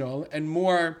traditional and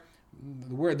more,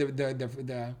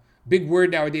 the big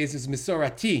word nowadays is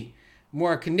misorati,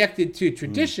 more connected to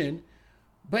tradition,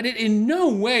 but it in no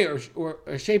way or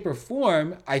shape or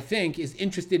form, I think, is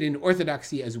interested in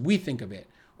orthodoxy as we think of it,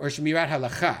 or shmirat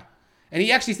halacha. And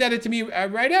he actually said it to me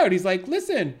right out. He's like,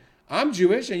 listen, I'm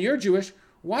Jewish and you're Jewish.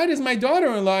 Why does my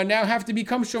daughter-in-law now have to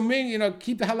become shomer,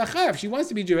 keep the halacha? If she wants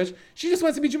to be Jewish, she just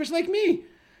wants to be Jewish like me.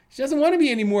 She doesn't want to be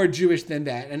any more Jewish than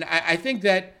that. And I think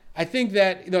that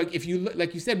if you,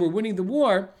 like you said, we're winning the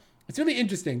war. It's really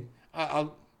interesting.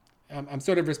 I'm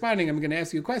sort of responding. I'm going to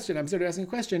ask you a question. I'm sort of asking a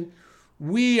question.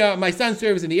 My son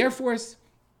serves in the Air Force,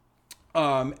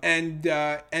 and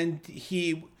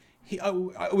he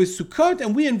it was Sukkot,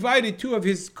 and we invited two of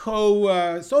his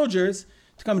co-soldiers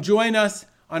to come join us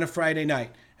on a Friday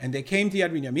night. And they came to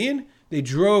Yad Binyamin. They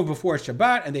drove before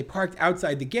Shabbat, and they parked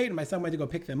outside the gate, and my son went to go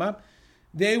pick them up.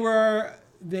 They were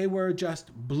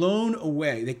just blown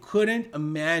away. They couldn't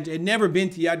imagine. They'd never been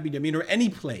to Yad Binyamin or any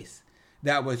place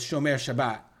that was Shomer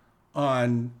Shabbat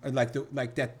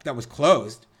that was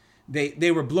closed.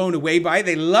 They were blown away by it.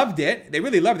 They loved it. They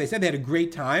really loved it. They said they had a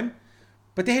great time,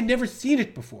 but they had never seen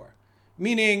it before.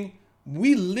 Meaning,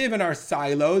 we live in our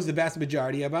silos, the vast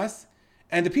majority of us,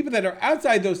 and the people that are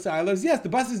outside those silos, yes, the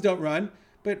buses don't run,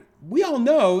 but we all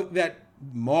know that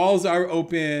malls are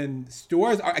open,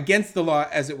 stores are against the law,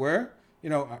 as it were,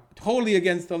 totally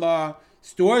against the law.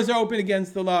 Stores are open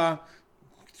against the law,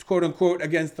 quote unquote,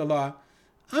 against the law.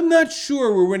 I'm not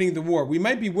sure we're winning the war. We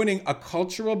might be winning a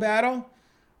cultural battle,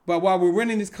 but while we're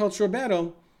winning this cultural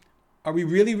battle, are we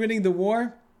really winning the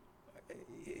war?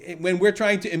 when we're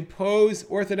trying to impose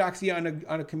orthodoxy on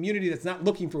a community that's not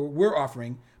looking for what we're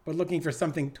offering, but looking for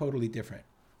something totally different.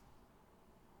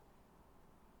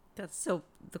 So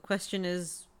the question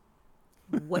is,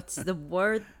 what's the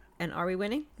word, and are we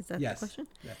winning? Is that Yes, the question?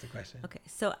 that's the question. Okay,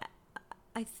 so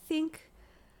I think,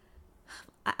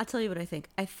 I'll tell you what I think.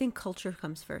 I think culture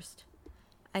comes first.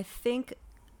 I think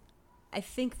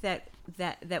that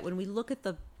when we look at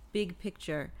the big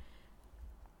picture,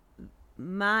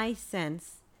 my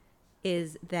sense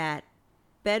is that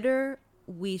better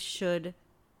we should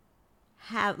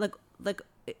have, like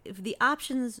if the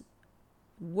options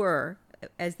were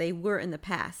as they were in the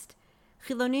past,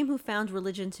 Chilonim who found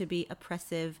religion to be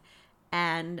oppressive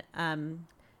and how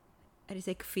do you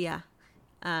say kfiyah?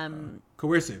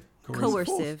 Coercive.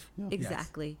 Yeah.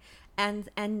 Exactly. And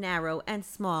narrow and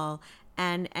small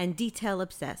and detail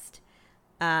obsessed.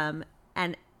 And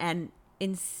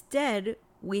instead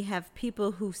we have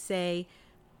people who say,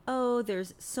 oh,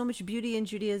 there's so much beauty in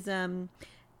Judaism,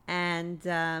 and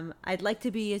I'd like to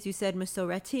be, as you said,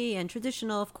 Masoreti and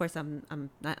traditional. Of course, I'm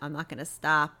not going to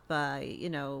stop.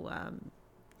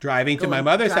 Driving to my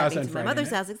mother's house on to Friday my mother's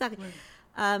night. house, exactly.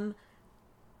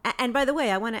 And by the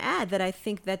way, I want to add that I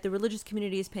think that the religious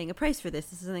community is paying a price for this.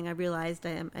 This is something I realized.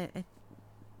 I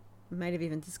might have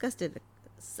even discussed it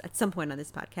at some point on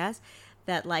this podcast.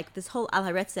 That like this whole al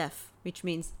haretzef, which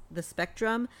means the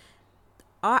spectrum,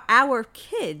 are our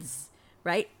kids,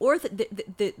 right? Or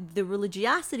the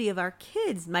religiosity of our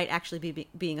kids might actually be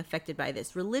being affected by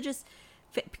this.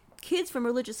 Kids from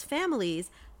religious families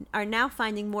are now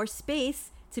finding more space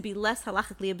to be less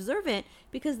halachically observant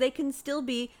because they can still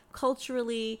be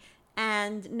culturally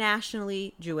and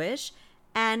nationally Jewish.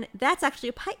 And that's actually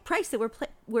a price that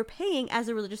we're paying as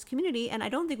a religious community, and I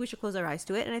don't think we should close our eyes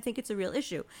to it, and I think it's a real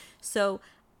issue. So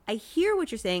I hear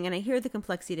what you're saying, and I hear the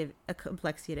complexity of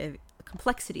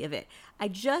it. I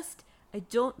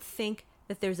don't think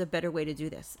that there's a better way to do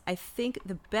this. I think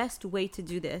the best way to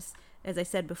do this, as I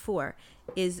said before,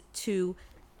 is to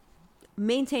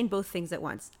maintain both things at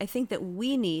once. I think that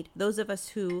we need, those of us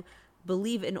who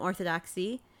believe in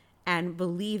orthodoxy and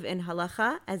believe in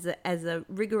halacha as a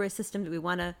rigorous system that we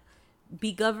want to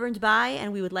be governed by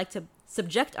and we would like to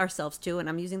subject ourselves to, and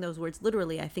I'm using those words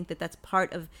literally. I think that that's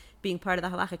part of being part of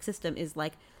the halachic system, is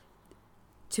like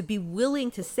to be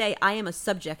willing to say, I am a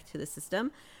subject to the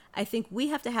system. I think we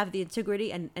have to have the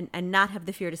integrity and not have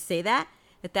the fear to say that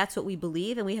that's what we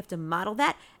believe, and we have to model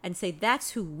that and say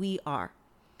that's who we are.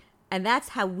 And that's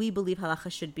how we believe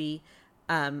halacha should be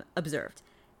observed.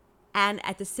 And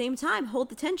at the same time, hold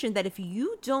the tension that if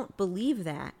you don't believe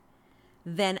that,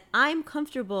 then I'm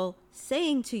comfortable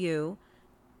saying to you,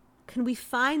 can we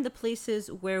find the places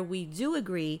where we do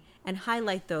agree and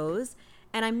highlight those?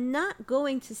 And I'm not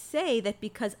going to say that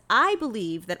because I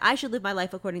believe that I should live my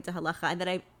life according to halacha, and that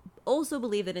I also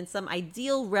believe that in some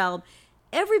ideal realm,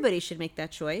 everybody should make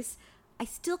that choice. I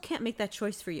still can't make that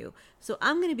choice for you. So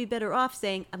I'm going to be better off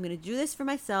saying, I'm going to do this for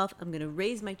myself. I'm going to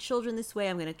raise my children this way.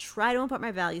 I'm going to try to impart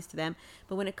my values to them.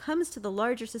 But when it comes to the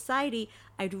larger society,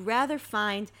 I'd rather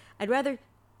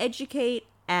educate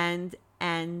and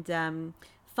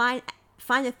find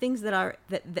the things that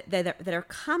are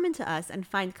common to us and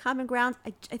find common ground.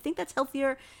 I think that's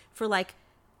healthier for like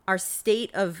our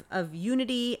state of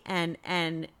unity and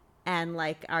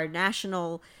like our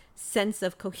national sense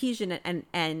of cohesion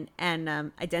and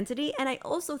identity. And I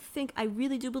also think, I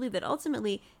really do believe that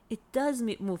ultimately it does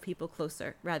move people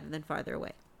closer rather than farther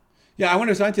away. Yeah, I want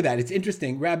to respond to that. It's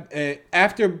interesting.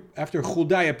 After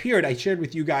Chuldai appeared, I shared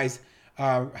with you guys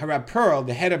Harab Pearl,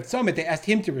 the head of Tzomit. They asked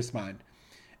him to respond.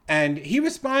 And he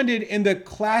responded in the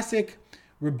classic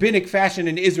rabbinic fashion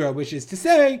in Israel, which is to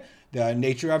say the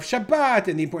nature of Shabbat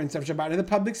and the importance of Shabbat in the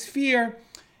public sphere.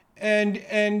 And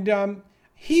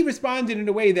he responded in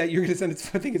a way that you're going to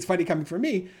think it's funny coming from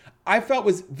me, I felt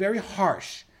was very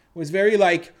harsh, was very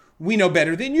like, we know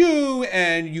better than you,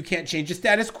 and you can't change the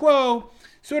status quo,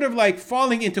 sort of like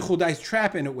falling into Chuldai's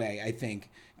trap in a way, I think,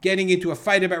 getting into a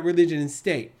fight about religion and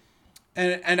state.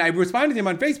 And I responded to him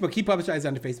on Facebook. He publicized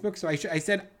on Facebook. So I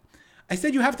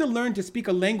said, you have to learn to speak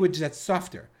a language that's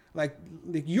softer, like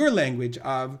your language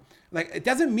of, like, it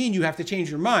doesn't mean you have to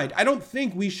change your mind. I don't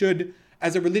think we should,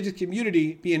 as a religious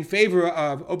community, be in favor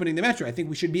of opening the metro. I think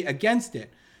we should be against it.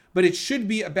 But it should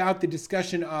be about the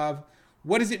discussion of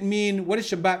what does it mean? What does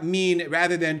Shabbat mean?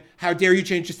 Rather than how dare you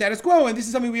change the status quo? And this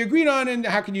is something we agreed on. And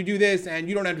how can you do this? And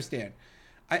you don't understand.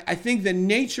 I think the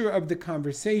nature of the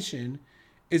conversation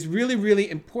is really, really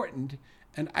important.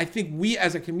 And I think we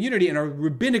as a community and our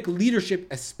rabbinic leadership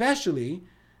especially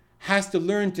has to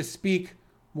learn to speak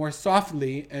more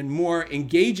softly and more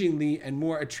engagingly and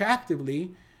more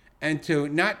attractively and to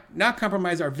not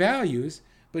compromise our values,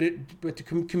 but to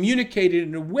communicate it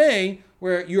in a way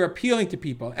where you're appealing to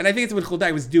people. And I think it's what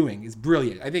Chuldai was doing. Is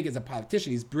brilliant. I think as a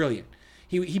politician, he's brilliant.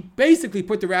 He basically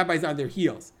put the rabbis on their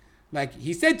heels. Like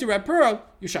he said to Reb Pearl,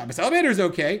 your Shabbos elevator is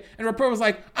okay. And Reb Pearl was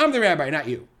like, I'm the rabbi, not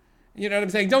you. You know what I'm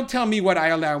saying? Don't tell me what I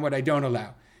allow and what I don't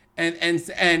allow. And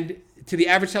to the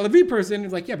average Tel Aviv person,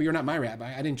 it's like, yeah, but you're not my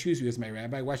rabbi. I didn't choose you as my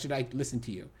rabbi. Why should I listen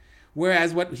to you?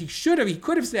 Whereas what he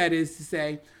could have said is to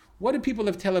say, what do people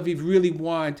of Tel Aviv really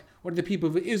want? What do the people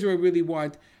of Israel really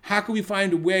want? How can we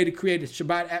find a way to create a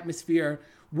Shabbat atmosphere?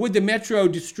 Would the metro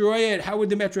destroy it? How would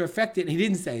the metro affect it? And he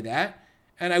didn't say that.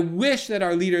 And I wish that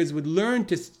our leaders would learn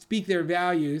to speak their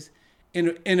values in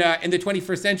the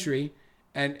 21st century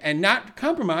and not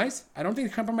compromise. I don't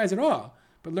think compromise at all,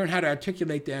 but learn how to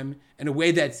articulate them in a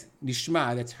way that's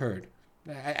nishma, that's heard.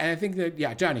 And I think that,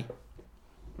 yeah, Johnny.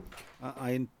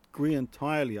 I agree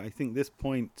entirely. I think this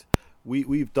point,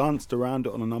 we've danced around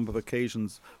it on a number of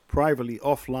occasions, privately,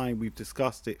 offline. We've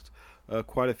discussed it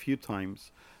quite a few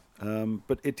times,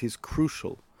 but it is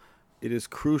crucial. It is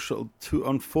crucial to,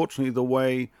 unfortunately, the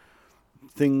way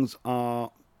things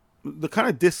are, the kind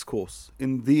of discourse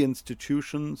in the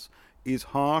institutions is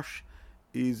harsh,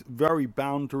 is very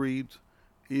boundaried,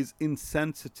 is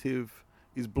insensitive,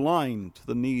 is blind to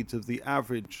the needs of the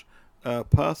average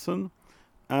person.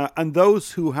 And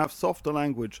those who have softer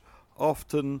language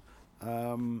often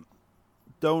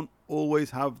don't always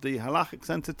have the halachic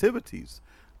sensitivities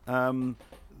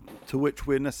to which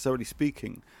we're necessarily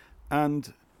speaking.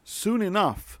 And soon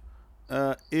enough,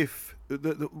 if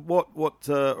what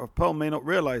Pearl may not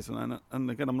realize, and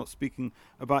again, I'm not speaking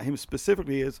about him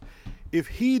specifically, is if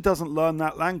he doesn't learn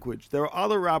that language, there are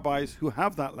other rabbis who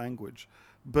have that language,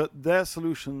 but their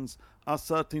solutions are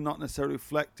certainly not necessarily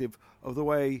reflective of the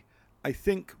way I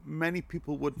think many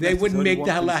people would. They wouldn't make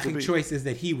the halachic choices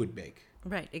that he would make.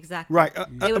 Right, exactly. Right,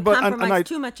 they would compromise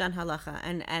too much on halacha,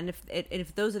 and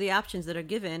if those are the options that are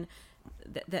given,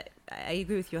 that I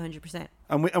agree with you 100%.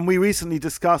 And we recently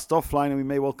discussed offline, and we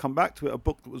may well come back to it, a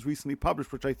book that was recently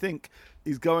published, which I think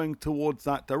is going towards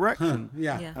that direction.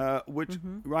 Which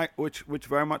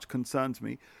very much concerns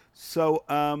me. So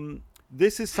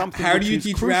this is something. How do you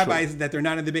teach crucial. rabbis that they're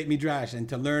not in the Beit Midrash and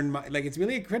to learn? Like it's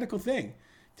really a critical thing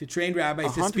to train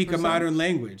rabbis 100%. To speak a modern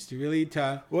language, to really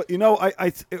to. Well, you know, I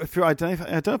don't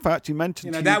know if I actually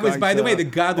mentioned. That was, by the way, the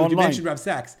gadlut you mentioned, Rav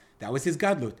Sachs. That was his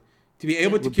gadlut. To be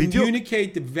able to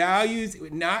communicate the values,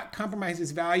 not compromise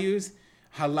his values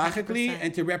halachically, 100%.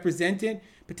 And to represent it,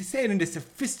 but to say it in a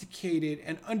sophisticated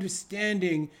and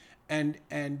understanding and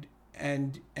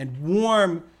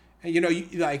warm, so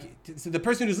the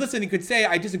person who's listening could say,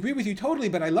 I disagree with you totally,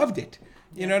 but I loved it.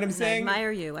 You know what I'm saying? I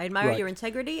admire you. I admire your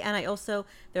integrity, and I also,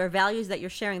 there are values that you're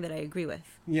sharing that I agree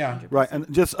with. Yeah. 100%. Right,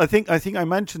 and just I think I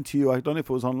mentioned to you, I don't know if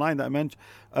it was online, that I mentioned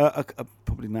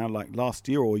probably now like last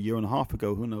year or a year and a half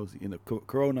ago, who knows,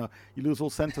 Corona, you lose all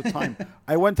sense of time.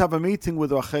 I went to have a meeting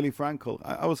with Racheli Frankel.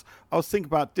 I was thinking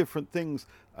about different things,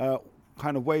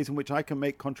 kind of ways in which I can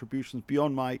make contributions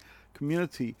beyond my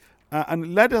community. And it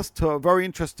led us to a very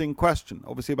interesting question,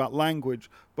 obviously about language,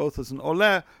 both as an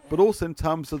oleh, but also in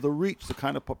terms of the reach, the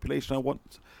kind of population I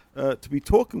want to be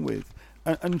talking with.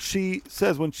 And she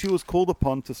says when she was called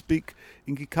upon to speak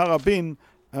in Kikar Rabin,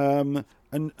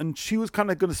 and she was kind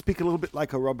of going to speak a little bit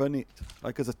like a rabbanit,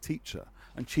 like as a teacher.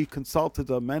 And she consulted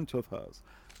a mentor of hers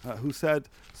who said,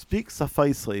 speak Safa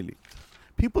Israelit.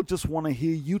 People just want to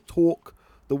hear you talk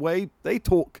the way they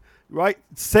talk, right?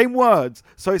 Same words,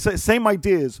 so same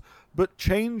ideas, but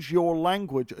change your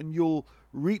language and you'll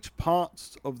reach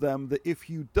parts of them that if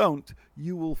you don't,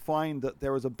 you will find that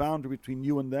there is a boundary between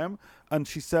you and them. And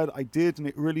she said, I did, and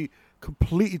it really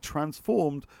completely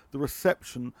transformed the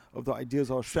reception of the ideas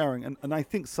I was sharing. And I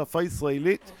think Safa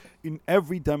Israelit, in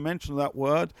every dimension of that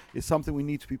word, is something we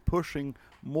need to be pushing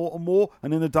more and more.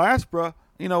 And in the diaspora,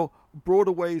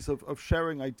 broader ways of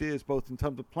sharing ideas, both in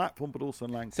terms of platform, but also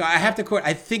in language. So I have to quote,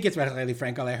 I think it's Racheli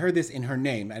Frankel. I heard this in her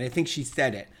name, and I think she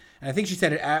said it. And I think she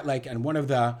said it at on one of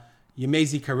the Yemei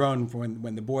Zikaron for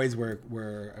when the boys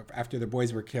were after the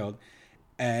boys were killed.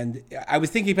 And I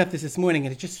was thinking about this morning,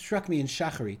 and it just struck me in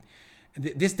Shacharit.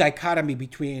 This dichotomy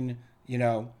between,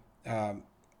 the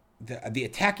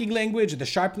attacking language, the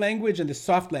sharp language, and the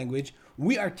soft language,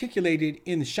 we articulated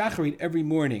in Shacharit every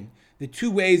morning, the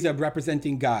two ways of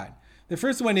representing God. The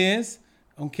first one is,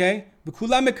 okay,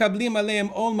 V'kulam mekablim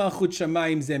aleim ol malchut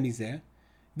shamayim zeh mizeh,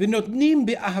 v'notnim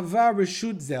be'ahava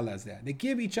reshut zeh lazeh. They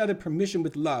give each other permission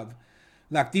with love.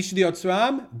 Lakdish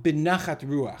liotzram b'nachat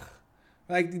ruach.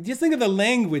 Like, just think of the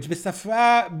language,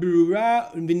 v'safa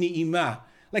berura v'ni'ima.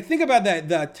 Like, think about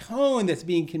the tone that's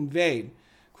being conveyed.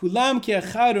 Kulam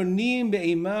ke'echad onim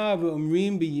be'ema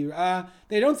ve'omrim be'yirah.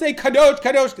 They don't say kadosh,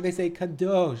 kadosh. They say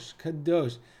kadosh,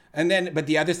 kadosh. And then, but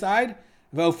the other side,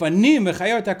 ve'ofanim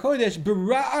v'chayot hakodesh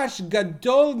bera'ash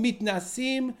gadol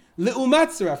mitnasim le'umat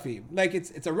serafim. Like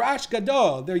it's a rash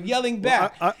gadol. They're yelling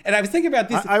back. And I was thinking about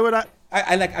this.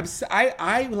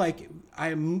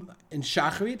 I'm in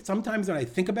Shacharit. Sometimes when I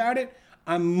think about it,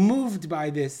 I'm moved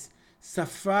by this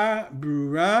safa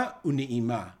brura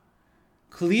une'ima.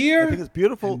 Clear. I think it's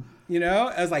beautiful. And,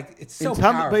 I was like, it's so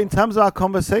powerful. But in terms of our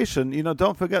conversation,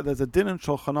 don't forget there's a din in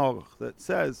Shulchan Aruch that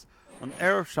says on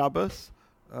Erev Shabbos,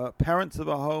 parents of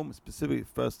a home, specifically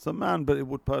first to man, but it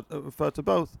would refer to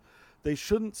both, they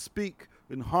shouldn't speak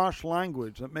in harsh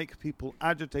language that makes people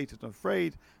agitated and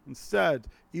afraid. Instead,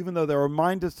 even though there are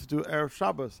reminders to do Erev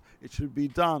Shabbos, it should be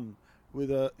done with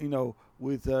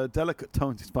delicate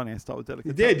tones. It's funny, I start with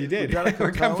delicate tones. You did.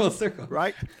 We're come full circle.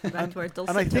 Right? And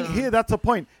I think here that's a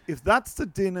point. If that's the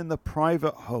din in the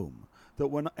private home, that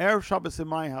when Erev Shabbos in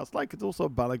my house, like it's also a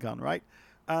balagan, right?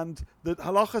 And the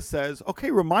halacha says,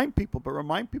 okay, remind people, but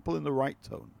remind people in the right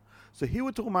tone. So here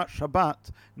we're talking about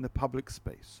Shabbat in the public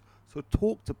space. So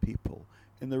talk to people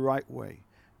in the right way.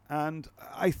 And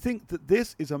I think that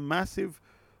this is a massive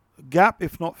gap,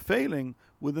 if not failing,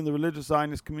 within the religious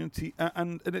Zionist community.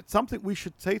 And it's something we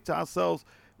should say to ourselves,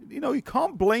 you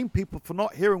can't blame people for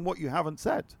not hearing what you haven't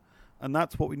said. And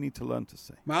that's what we need to learn to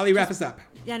say. Molly, wrap us up.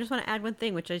 Yeah, I just want to add one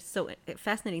thing, which is so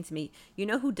fascinating to me. You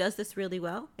know who does this really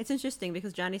well? It's interesting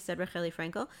because Johnny said Racheli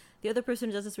Frankel. The other person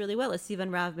who does this really well is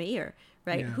Sivan Rav Meir,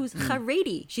 right? Yeah. Who's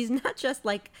Haredi. She's not just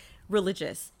like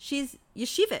religious. She's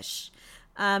yeshivish.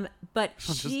 But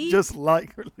she just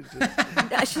like religious.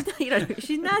 She's not,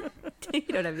 she's not,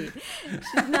 you know what I mean?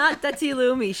 She's not Dati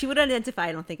Leumi. She would identify,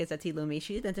 I don't think, as Dati Leumi.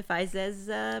 She identifies as,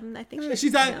 I think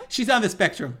she's on the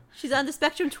spectrum. She's on the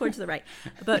spectrum towards the right.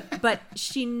 But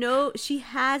she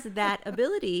has that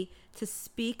ability to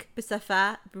speak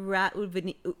b'safa b'ra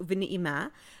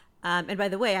u'v'ni'ima. And by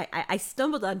the way, I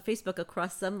stumbled on Facebook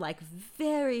across some like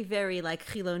very, very like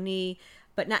Chiloni,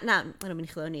 but not I don't mean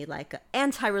Chiloni, like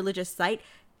anti-religious site.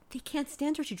 They can't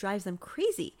stand her. She drives them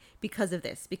crazy because of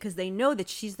this, because they know that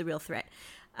she's the real threat.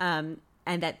 And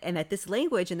that this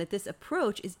language and that this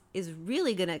approach is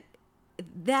really gonna.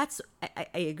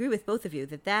 I agree with both of you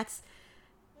that's.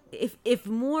 If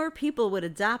more people would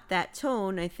adopt that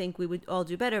tone, I think we would all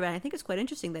do better. But I think it's quite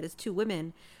interesting that it's two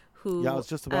women who. Yeah, I was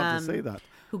just about to say that.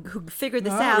 Who figured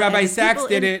this out. Rabbi Sachs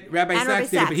did it. Rabbi Sachs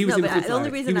did it, but he was in the Chutz. The only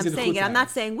reason I'm saying it, I'm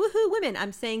not saying woohoo women.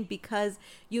 I'm saying because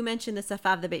you mentioned the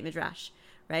Safa of the Beit Midrash,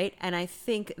 right? And I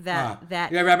think that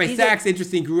Rabbi Sachs,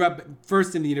 interesting, grew up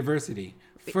first in the university.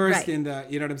 First in the,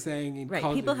 you know what I'm saying?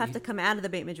 Right. People have to come out of the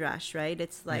Beit Midrash, right?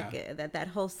 It's like that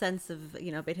whole sense of,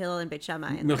 Beit Hillel and Beit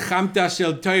Shammai. Milchamta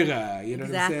shel Torah, you know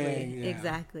what I'm saying? Yeah.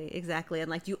 Exactly. And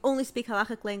like, do you only speak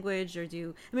halachic language or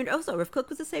also Rav Kook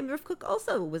was the same. Rav Kook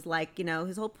also was like,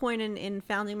 his whole point in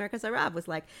founding Merkaz Harav was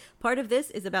like, part of this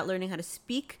is about learning how to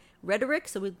speak rhetoric.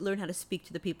 So we learn how to speak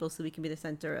to the people so we can be the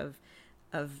center of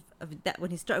that. When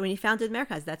he founded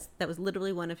Merkaz, that was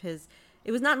literally one of his.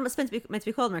 It was not meant to be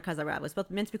called Merkaz Harav. It was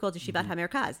meant to be called Yeshivat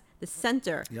HaMerkaz, the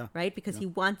center, right? Because he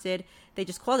wanted, they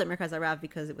just called it Merkaz Harav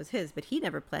because it was his, but he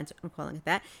never planned on calling it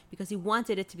that because he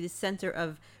wanted it to be the center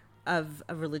of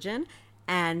religion,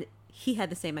 and he had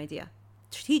the same idea.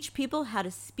 Teach people how to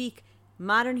speak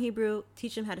modern Hebrew,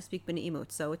 teach them how to speak B'nai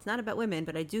Imut. So it's not about women,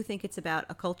 but I do think it's about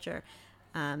a culture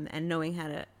and knowing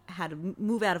how to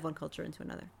move out of one culture into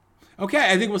another.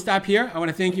 Okay, I think we'll stop here. I want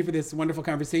to thank you for this wonderful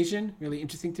conversation. Really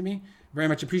interesting to me. Very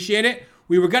much appreciate it.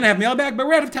 We were going to have mailbag, but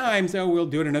we're out of time, so we'll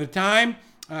do it another time.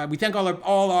 We thank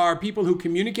all our people who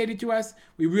communicated to us.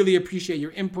 We really appreciate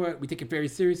your input. We take it very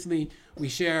seriously. We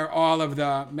share all of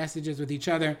the messages with each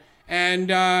other. And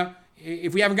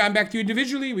if we haven't gotten back to you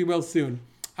individually, we will soon.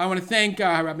 I want to thank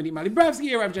Rabbi Mali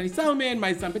Bravsky, Rabbi Johnny Solomon,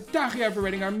 my son Petachia for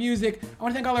writing our music. I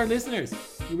want to thank all our listeners.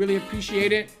 We really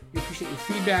appreciate it. We appreciate your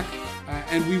feedback.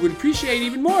 And we would appreciate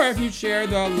even more if you'd share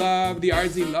the love, the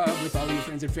Arzi love with all of your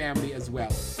friends and family as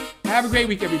well. Have a great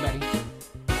week, everybody.